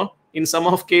 I know in some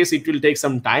of case it will take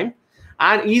some time,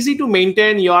 and easy to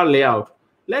maintain your layout.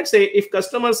 Let's say if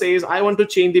customer says, I want to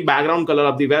change the background color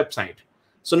of the website.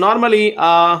 So normally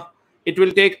it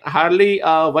will take hardly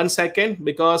 1 second,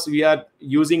 because we are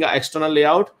using an external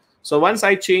layout. So once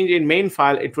I change in main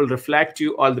file, it will reflect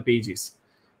you all the pages.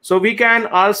 So we can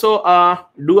also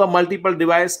do a multiple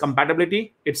device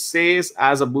compatibility. It says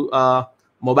as a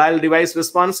mobile device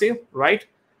responsive, right?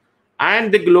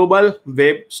 And the global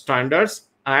web standards.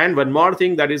 And one more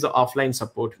thing, that is the offline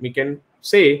support. We can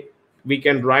say we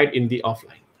can write in the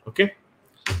offline. Okay.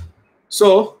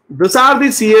 So these are the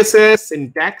CSS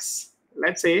syntax.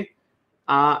 Let's say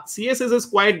CSS is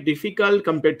quite difficult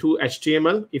compared to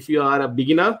HTML if you are a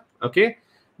beginner. Okay.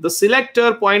 The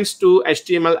selector points to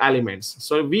HTML elements.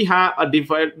 So we have a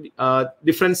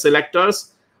different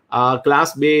selectors,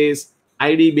 class base,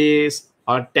 ID base,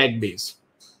 or tag base.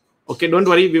 Okay, don't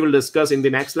worry, we will discuss in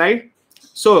the next slide.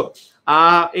 So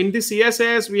in the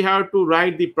CSS, we have to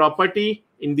write the property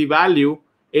in the value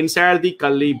inside the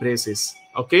curly braces.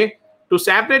 Okay, to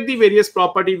separate the various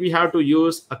property, we have to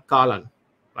use a colon,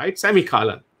 right?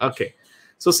 Semicolon. Okay,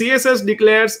 so CSS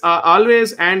declares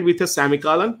always end with a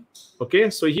semicolon. Okay,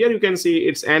 so here you can see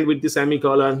it's end with the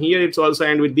semicolon. Here it's also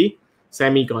end with the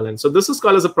semicolon. So this is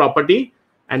called as a property,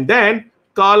 and then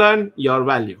colon your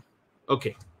value.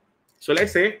 Okay, so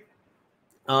let's say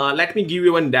let me give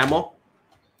you one demo.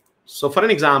 So for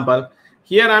an example,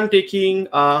 here I'm taking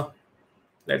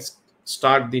let's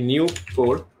start the new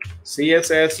code,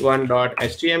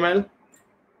 css1.html.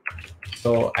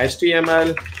 So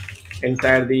HTML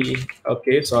inside the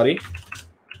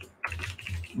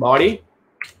body.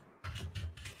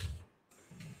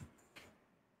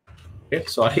 Okay,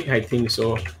 sorry, I think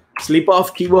so. Slip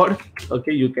off keyboard.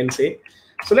 Okay, you can say.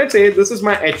 So let's say this is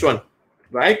my H1,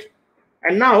 right?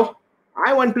 And now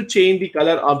I want to change the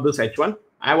color of this H1.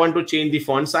 I want to change the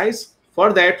font size.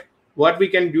 For that, what we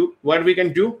can do?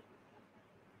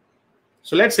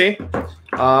 So let's say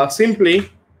simply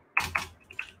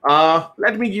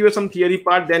Let me give you some theory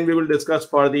part, then we will discuss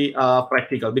for the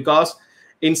practical, because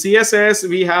in CSS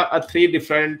we have three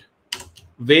different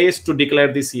ways to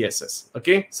declare the CSS.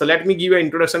 Okay, so let me give you an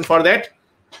introduction for that.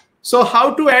 So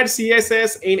how to add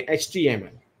CSS in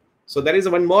HTML? So there is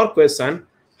one more question: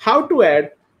 how to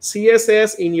add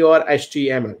CSS in your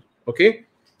HTML? Okay,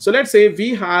 so let's say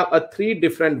we have three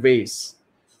different ways.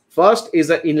 First is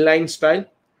an inline style.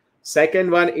 Second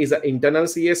one is an internal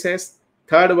CSS.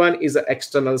 Third one is an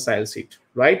external style sheet,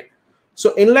 right?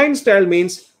 So inline style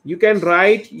means you can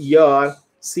write your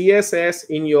CSS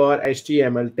in your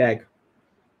HTML tag.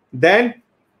 Then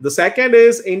the second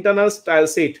is internal style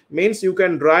sheet, means you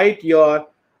can write your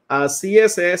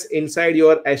CSS inside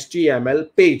your HTML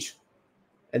page.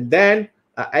 And then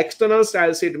external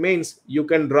style sheet means you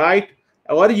can write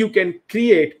or you can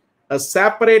create a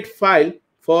separate file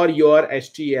for your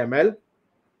HTML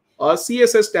or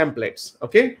CSS templates.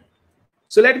 Okay,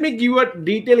 so let me give you a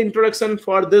detailed introduction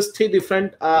for these three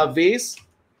different ways.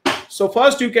 So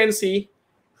first you can see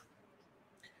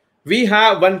we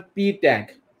have one p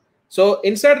tag. So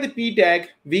inside the p tag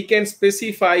we can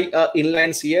specify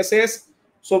inline CSS.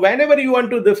 So whenever you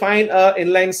want to define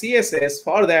inline CSS,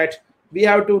 for that we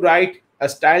have to write a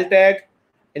style tag.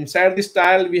 Inside the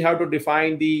style we have to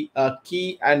define the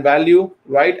key and value,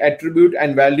 right? Attribute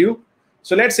and value.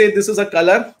 So let's say this is a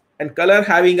color, and color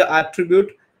having an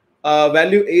attribute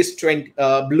value is 20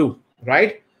 blue,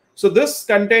 right? So this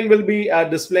content will be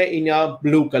displayed in a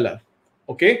blue color.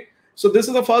 Okay, so this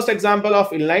is the first example of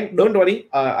inline. Don't worry,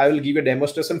 I will give a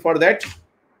demonstration for that.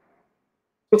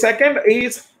 So second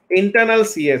is internal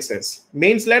CSS,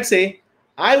 means let's say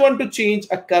I want to change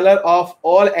a color of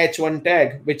all h1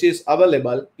 tag which is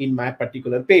available in my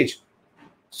particular page.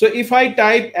 So if I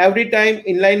type every time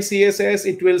inline CSS,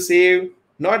 it will save,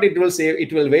 not it will save,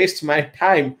 it will waste my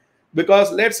time,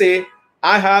 because let's say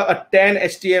I have a 10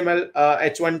 HTML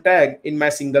h1 tag in my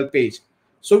single page.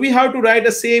 So we have to write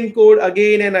the same code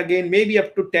again and again, maybe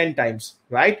up to 10 times,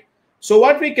 right? So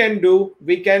what we can do,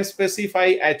 we can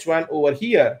specify h1 over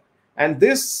here, and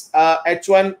this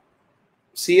h1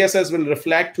 CSS will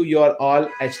reflect to your all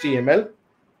HTML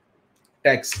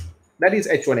text. That is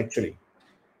h1 actually.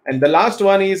 And the last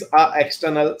one is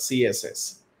external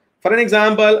CSS. For an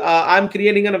example, I'm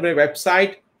creating a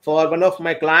website for one of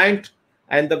my client,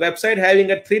 and the website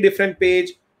having a three different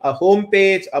page, a home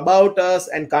page, about us,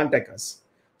 and contact us.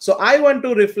 So I want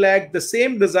to reflect the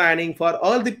same designing for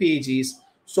all the pages.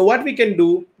 So what we can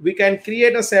do, we can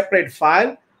create a separate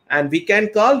file, and we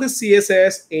can call the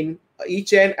CSS in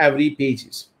each and every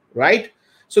pages, right?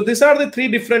 So these are the three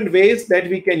different ways that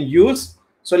we can use.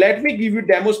 So let me give you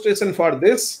demonstration for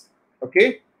this.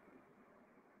 Okay.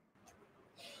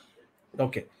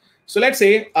 Okay. So let's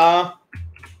say a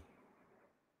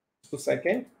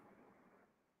second.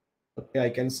 Okay, I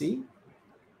can see.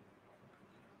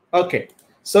 Okay.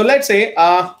 So let's say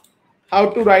how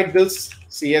to write this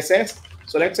CSS.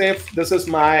 So let's say if this is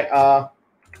my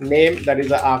name, that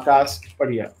is Akash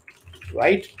Padia,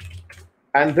 right?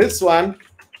 And this one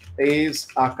is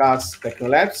Akash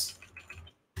Technolabs.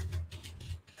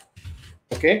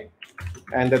 Okay.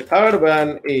 And the third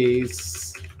one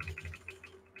is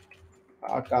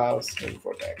Akash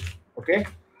Infotech. Okay.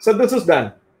 So this is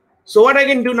done. So what I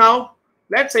can do now,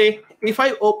 let's say if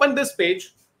I open this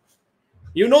page,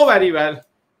 you know very well,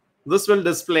 this will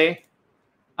display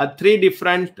a three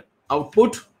different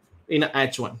output in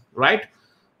h1, right?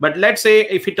 But let's say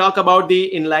if we talk about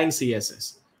the inline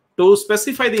CSS, to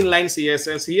specify the inline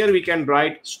CSS, here we can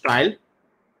write style.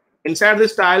 Inside the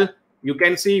style, you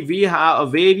can see we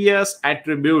have various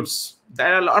attributes.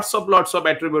 There are lots of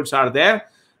attributes are there.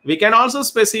 We can also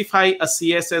specify a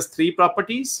CSS3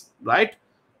 properties, right?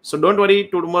 So don't worry,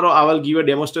 tomorrow I will give you a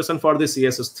demonstration for the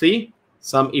CSS3,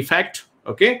 some effect.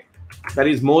 Okay, that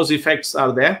is most effects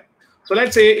are there. So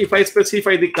let's say if I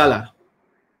specify the color,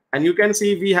 and you can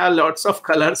see we have lots of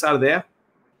colors are there.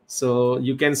 So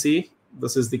you can see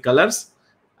this is the colors.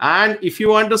 And if you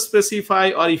want to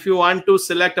specify, or if you want to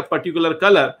select a particular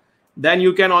color, then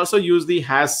you can also use the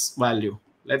hash value.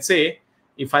 Let's say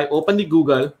if I open the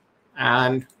Google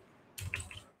and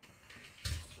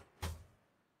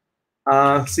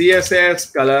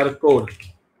CSS color code,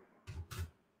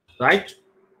 right?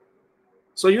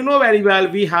 So you know very well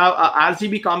we have a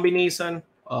RGB combination,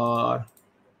 or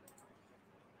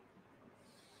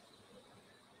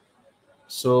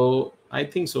so I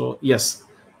think so. Yes,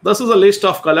 this is a list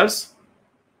of colors.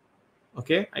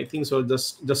 Okay, I think so.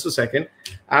 Just a second.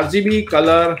 RGB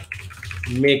color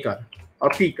maker or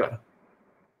picker.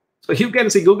 So you can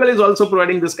see Google is also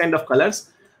providing this kind of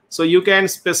colors. So you can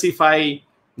specify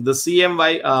the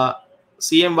CMY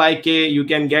CMYK, you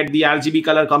can get the RGB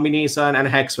color combination and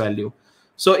hex value.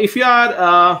 So if you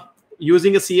are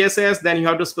using a CSS, then you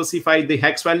have to specify the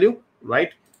hex value,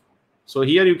 right? So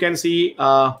here you can see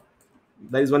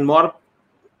there is one more.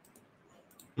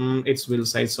 It's will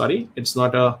size, sorry, it's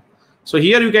not a. So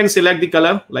here you can select the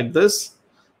color like this.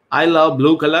 I love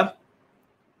blue color.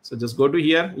 So just go to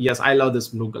here. Yes, I love this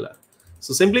blue color.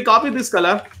 So simply copy this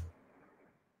color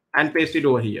and paste it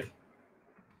over here.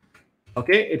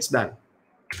 Okay, it's done.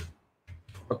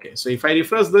 Okay, so if I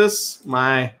refresh this,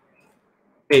 my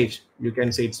page, you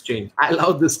can see it's changed. I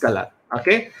love this color.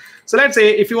 Okay, so let's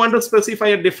say if you want to specify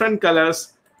a different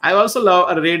colors, I also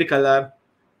love a red color,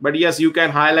 but yes, you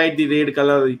can highlight the red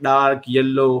color, dark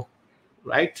yellow,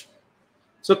 right?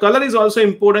 So color is also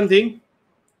important thing.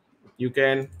 You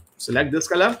can select this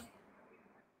color.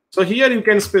 So here you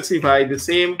can specify the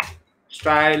same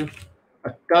style,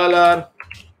 a color.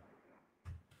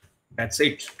 That's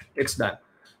it. It's done.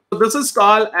 So this is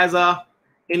called as a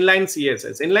inline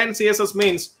CSS. Inline CSS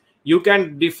means you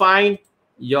can define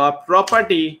your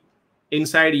property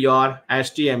inside your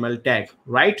HTML tag,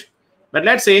 right? But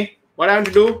let's say what I want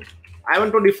to do, I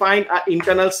want to define an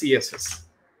internal CSS.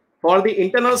 For the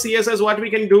internal CSS, what we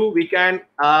can do, we can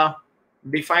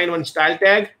define one style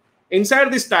tag.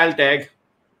 Inside the style tag,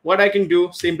 what I can do,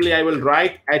 simply I will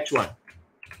write h1.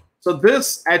 So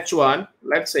this h1,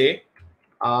 let's say,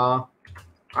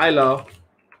 I love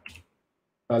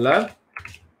color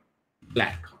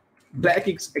black. Black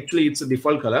is actually it's a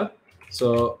default color,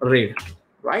 so red,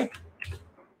 right?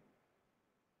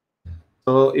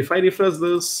 So if I refresh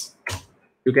this,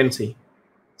 you can see.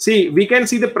 See, we can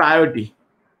see the priority.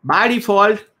 By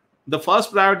default, the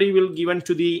first priority will given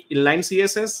to the inline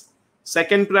CSS.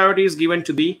 Second priority is given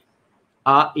to the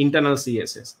internal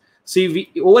CSS.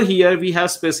 See, over here we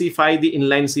have specified the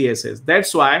inline CSS.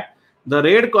 That's why the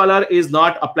red color is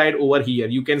not applied over here.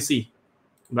 You can see,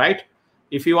 right?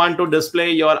 If you want to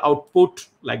display your output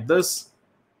like this,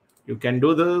 you can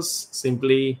do this.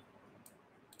 Simply,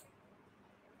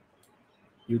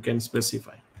 you can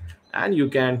specify, and you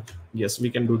can, yes, we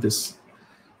can do this.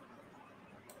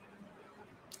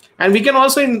 And we can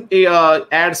also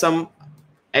add some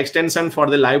extension for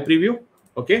the live preview.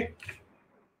 Okay.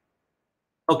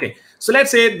 Okay. So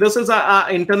let's say this is a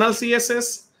internal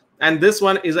CSS and this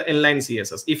one is an inline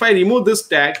CSS. If I remove this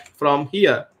tag from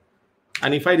here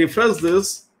and if I refresh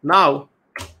this, now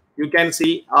you can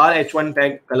see our h1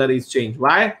 tag color is changed.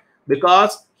 Why?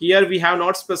 Because here we have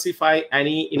not specified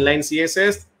any inline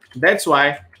CSS. That's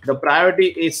why the priority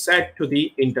is set to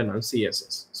the internal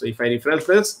CSS. So if I refresh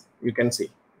this, you can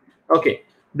see. Okay.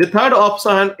 The third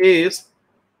option is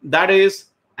that is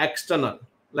external.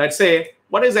 Let's say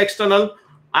what is external?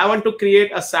 I want to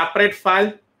create a separate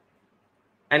file,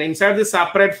 and inside the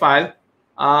separate file,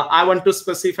 I want to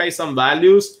specify some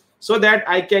values so that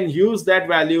I can use that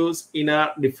values in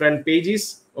a different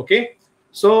pages. Okay.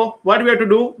 So what we have to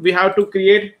do, we have to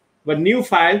create a new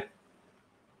file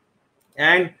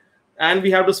and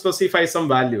we have to specify some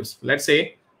values. Let's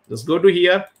say, just go to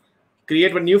here,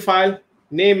 create a new file,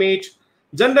 name it.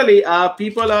 Generally,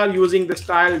 people are using the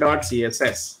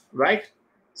style.css, right?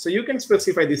 So you can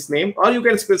specify this name or you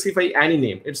can specify any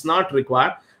name. It's not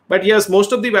required. But yes,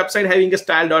 most of the website having a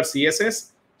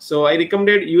style.css. So I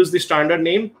recommended use the standard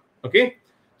name. Okay.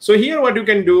 So here what you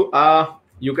can do,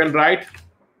 you can write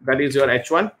that is your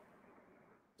h1.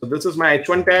 So this is my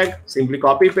h1 tag. Simply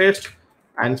copy paste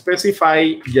and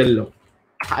specify yellow.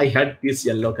 I had this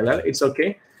yellow color. It's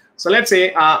okay. So let's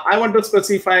say I want to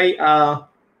specify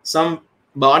some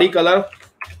body color.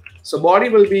 So body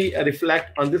will be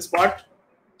reflect on this part.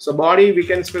 So body, we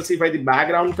can specify the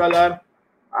background color,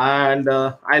 and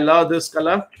I love this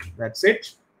color. That's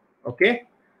it. Okay.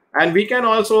 And we can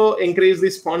also increase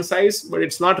the font size, but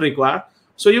it's not required.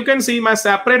 So you can see my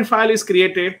separate file is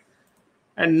created.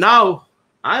 And now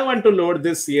I want to load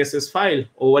this CSS file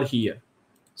over here.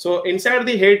 So inside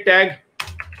the head tag,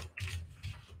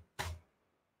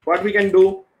 what we can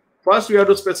do, first we have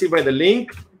to specify the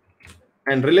link,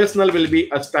 and relational will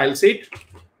be a style sheet,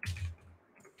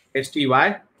 style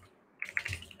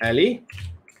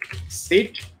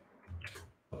sheet.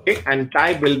 Okay, and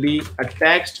type will be a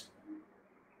text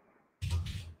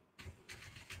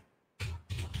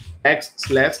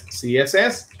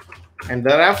 /CSS, and the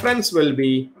reference will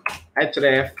be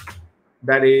href,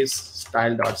 that is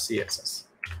style.css.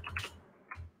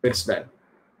 It's done.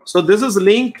 So this is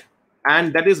link,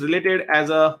 and that is related as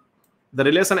the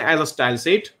relation as a style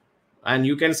sheet, and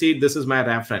you can see this is my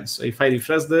reference. So if I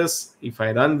refresh this, if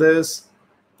I run this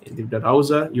in the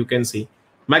browser, you can see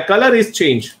my color is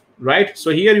changed, right?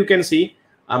 So here you can see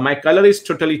my color is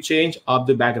totally changed of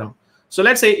the background. So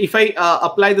let's say if I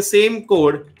apply the same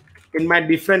code in my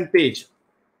different page,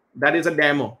 that is a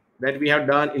demo that we have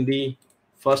done in the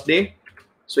first day.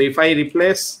 So if I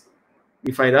replace,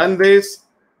 if I run this,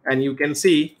 and you can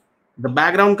see the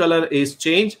background color is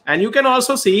changed, and you can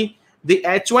also see the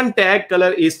H1 tag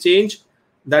color is changed,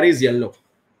 that is yellow,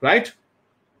 right?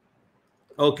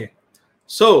 Okay,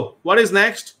 so what is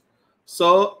next?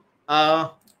 So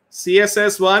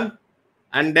CSS1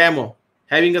 and demo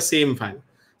having the same file.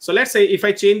 So let's say if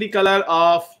I change the color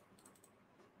of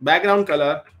background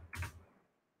color,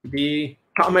 the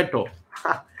tomato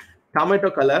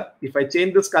color, if I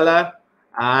change this color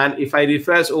and if I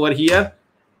refresh over here,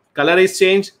 color is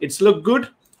changed, it's look good.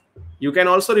 You can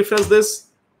also refresh this,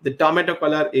 the tomato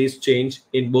color is changed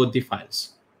in both the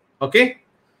files. Okay,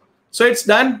 so it's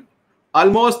done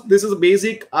almost. This is a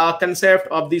basic concept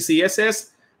of the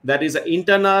CSS, that is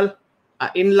internal,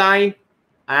 inline,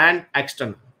 and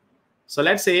external. So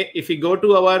let's say if we go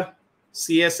to our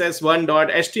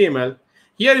css1.html,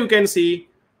 here you can see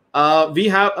we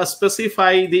have a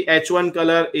specify the H1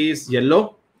 color is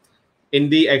yellow in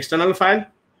the external file,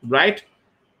 right?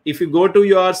 If you go to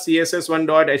your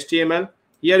css1.html,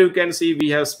 here you can see we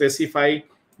have specified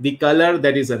the color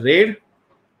that is a red,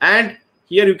 and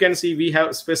here you can see we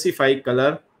have specified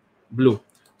color blue.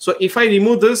 So if I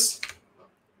remove this,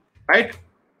 right,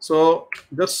 so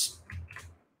just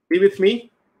be with me.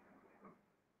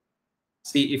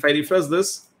 See, if I refresh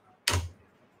this,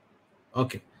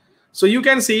 okay, so you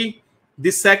can see the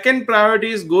second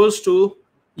priorities goes to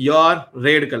your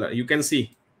red color, you can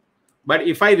see. But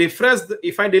if I refresh,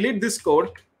 if I delete this code,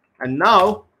 and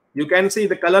now you can see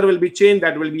the color will be changed,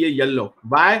 that will be a yellow.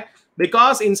 Why?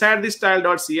 Because inside the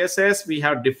style.css we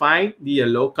have defined the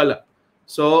yellow color.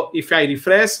 So if I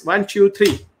refresh 1, 2,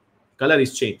 3, color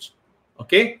is changed.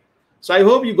 Okay, so I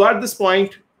hope you got this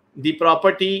point, the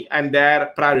property and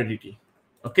their priority.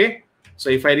 Okay, so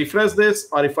if I refresh this,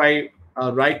 or if I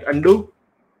write undo,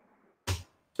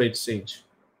 so it's changed.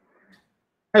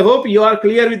 I hope you are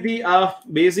clear with the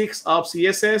basics of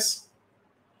CSS.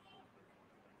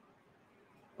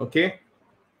 Okay.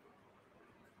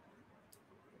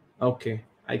 Okay,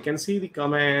 I can see the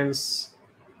comments.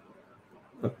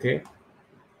 Okay,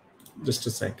 just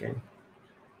a second.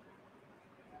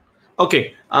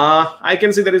 Okay, I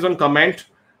can see there is one comment.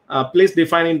 Please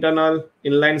define internal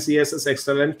inline CSS,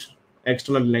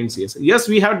 external inline CSS. Yes,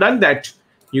 we have done that.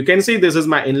 You can see this is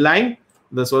my inline,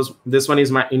 this one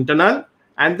is my internal,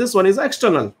 and this one is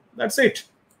external. That's it.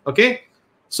 Okay,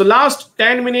 so last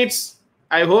 10 minutes,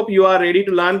 I hope you are ready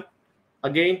to learn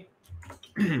again.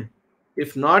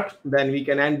 If not, then we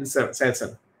can end this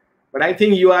session. But I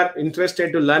think you are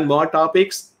interested to learn more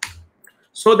topics,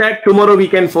 so that tomorrow we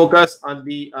can focus on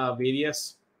the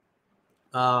various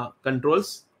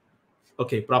controls.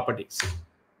 Okay, properties.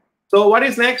 So what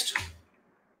is next?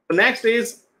 The next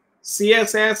is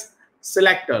CSS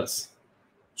selectors.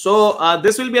 So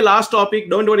this will be a last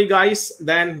topic. Don't worry, guys.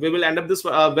 Then we will end up this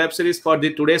web series for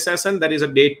the today's session. That is a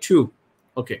day 2.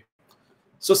 Okay.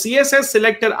 So CSS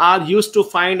selector are used to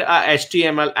find a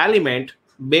HTML element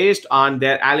based on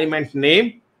their element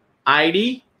name,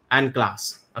 ID, and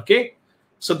class. Okay.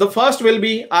 So the first will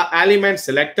be a element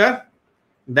selector,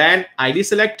 then ID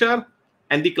selector,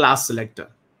 and the class selector.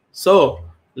 So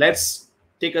let's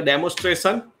take a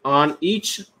demonstration on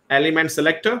each element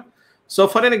selector. So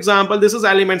for an example, this is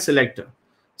element selector.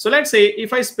 So let's say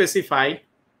if I specify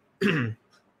the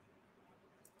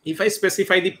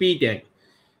p tag.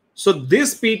 So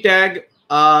this p tag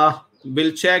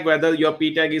will check whether your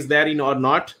p tag is there in or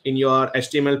not in your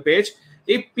HTML page.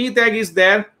 If p tag is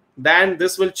there, then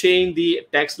this will change the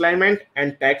text alignment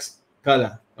and text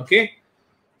color. Okay.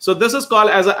 So this is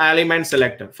called as an element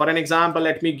selector. For an example,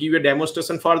 let me give you a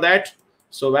demonstration for that.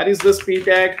 So where is this p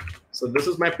tag? So this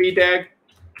is my p tag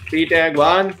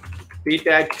 1, p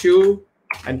tag 2,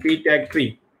 and p tag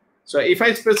 3. So if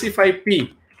I specify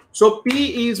p, so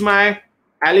p is my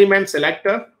element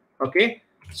selector. Okay,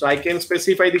 so I can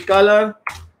specify the color,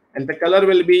 and the color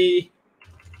will be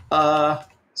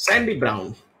sandy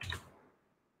brown.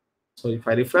 So if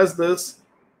I refresh this,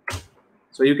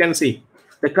 so you can see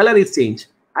the color is changed.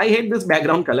 I hate this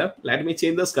background color. Let me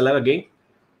change this color again.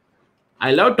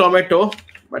 I love tomato,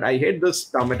 but I hate this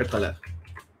tomato color.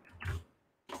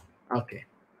 Okay,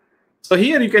 so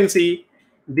here you can see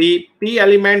the p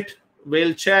element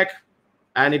will check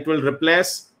and it will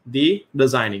replace the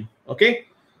designing. Okay,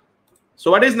 so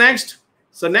what is next?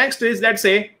 So next is, let's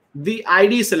say, the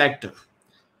ID selector.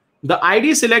 The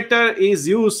ID selector is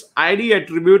used ID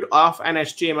attribute of an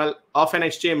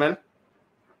HTML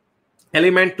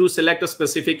element to select a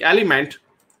specific element.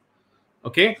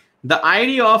 Okay, The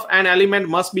ID of an element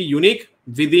must be unique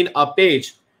within a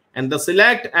page, and the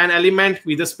select an element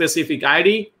with a specific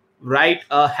ID, write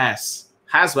a hash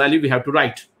value we have to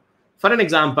write. For an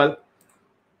example,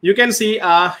 you can see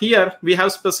here we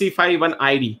have specified one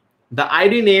ID. The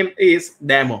ID name is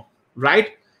demo,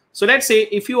 right? So let's say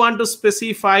if you want to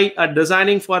specify a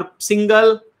designing for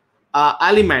single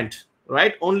element,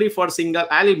 right, only for single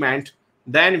element,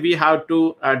 then we have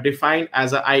to define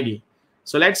as a ID.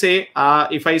 So let's say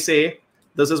if I say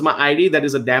this is my ID, that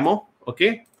is a demo.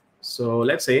 Okay, so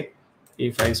let's say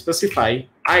if I specify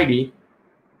ID,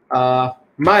 my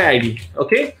ID.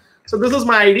 Okay, so this is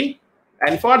my ID,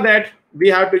 and for that we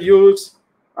have to use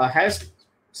a hash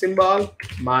symbol,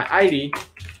 my ID.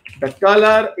 The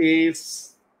color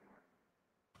is,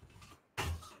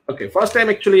 okay, first time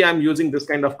actually I'm using this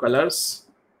kind of colors.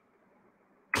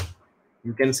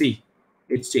 You can see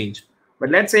it's changed. But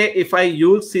let's say if I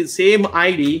use the same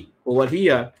ID over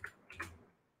here,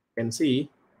 you can see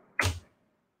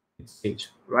it's changed,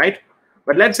 right?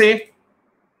 But let's say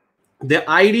the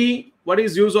ID, what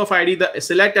is use of ID? The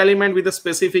select element with a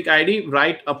specific ID,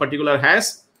 write a particular hash.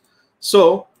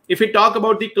 So if we talk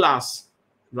about the class,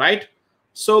 right?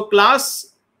 So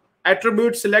class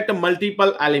attribute select a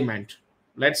multiple element.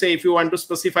 Let's say if you want to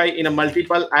specify in a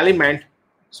multiple element,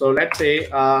 so let's say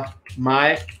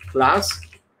my class.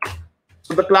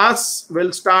 So the class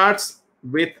will start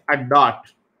with a dot,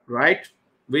 right?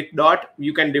 With dot,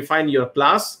 you can define your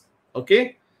class,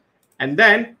 okay? And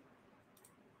then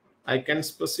I can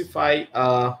specify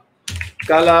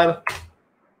color.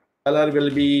 Color will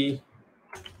be,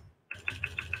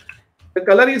 the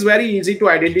color is very easy to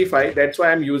identify. That's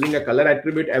why I'm using a color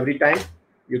attribute every time.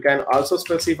 You can also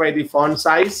specify the font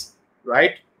size,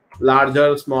 right?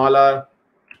 Larger, smaller.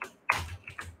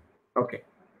 Okay.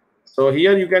 So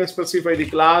here you can specify the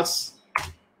class.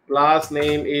 Class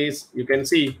name is, you can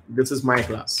see this is my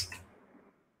class.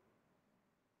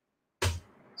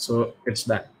 So it's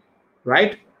done,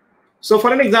 right? So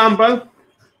for an example,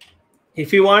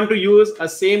 if you want to use a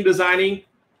same designing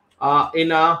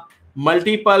in a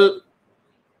multiple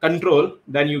control,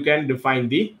 then you can define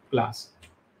the class.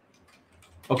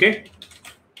 Okay.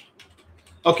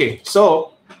 Okay.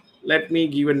 So let me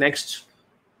give you next.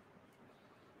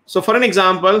 So for an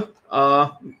example,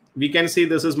 we can see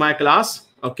this is my class.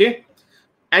 Okay.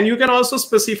 And you can also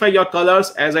specify your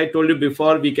colors. As I told you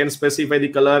before, we can specify the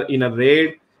color in a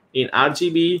red, in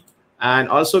RGB, and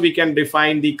also we can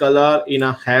define the color in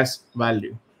a hash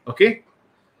value. Okay.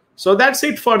 So that's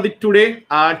it for the today.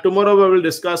 Tomorrow we will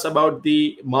discuss about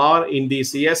the more in the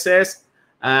CSS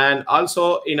and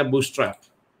also in a Bootstrap.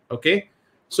 Okay.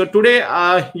 So today,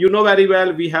 you know very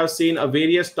well, we have seen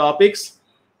various topics.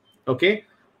 Okay.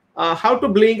 How to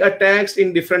blink a text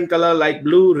in different color like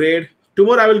blue, red.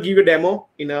 Tomorrow I will give you a demo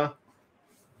in a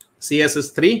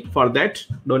CSS3 for that.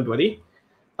 Don't worry.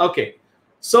 Okay.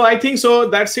 So I think so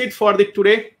that's it for the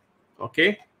today.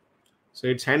 Okay. So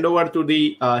it's hand over to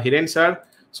the Hiren sir.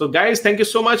 So guys, thank you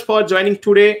so much for joining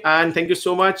today, and thank you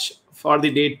so much for the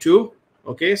day 2.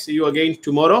 Okay. See you again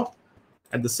tomorrow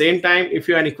at the same time. If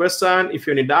you have any question, if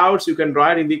you have any doubts, you can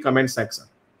write in the comment section.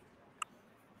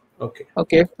 Okay.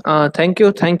 Okay. Thank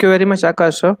you very much,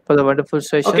 Akash sir, for the wonderful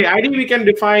session. Okay, ID we can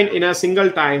define in a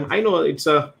single time. I know it's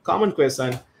a common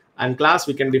question, and class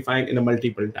we can define in a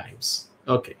multiple times.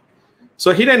 Okay.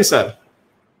 So Hiren sir.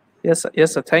 Yes,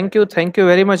 sir. Thank you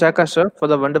very much, Akash sir, for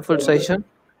the wonderful session.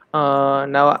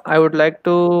 Now I would like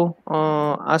to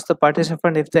ask the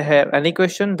participant if they have any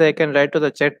question, they can write to the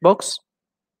chat box.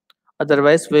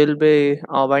 Otherwise, we'll be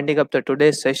winding up the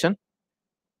today's session.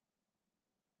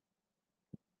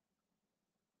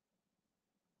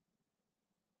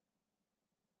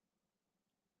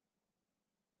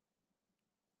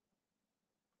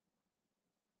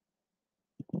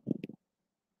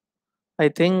 I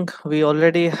think we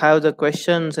already have the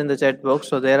questions in the chat box.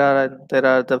 So there are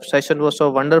the session was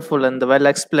so wonderful and well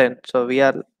explained. So we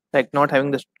are like not having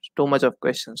this too much of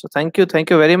questions. So thank you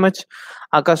very much,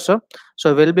 Akash sir.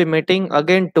 So we'll be meeting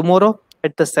again tomorrow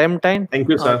at the same time. Thank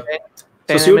you, sir.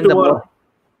 10 so see you in the tomorrow. morning.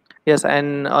 Yes,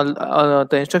 and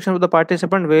the instruction of the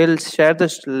participant will share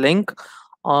this link,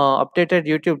 updated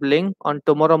YouTube link on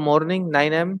tomorrow morning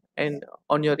 9 a.m. and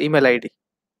on your email ID.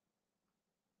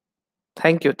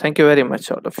 Thank you very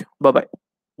much, all of you. Bye bye.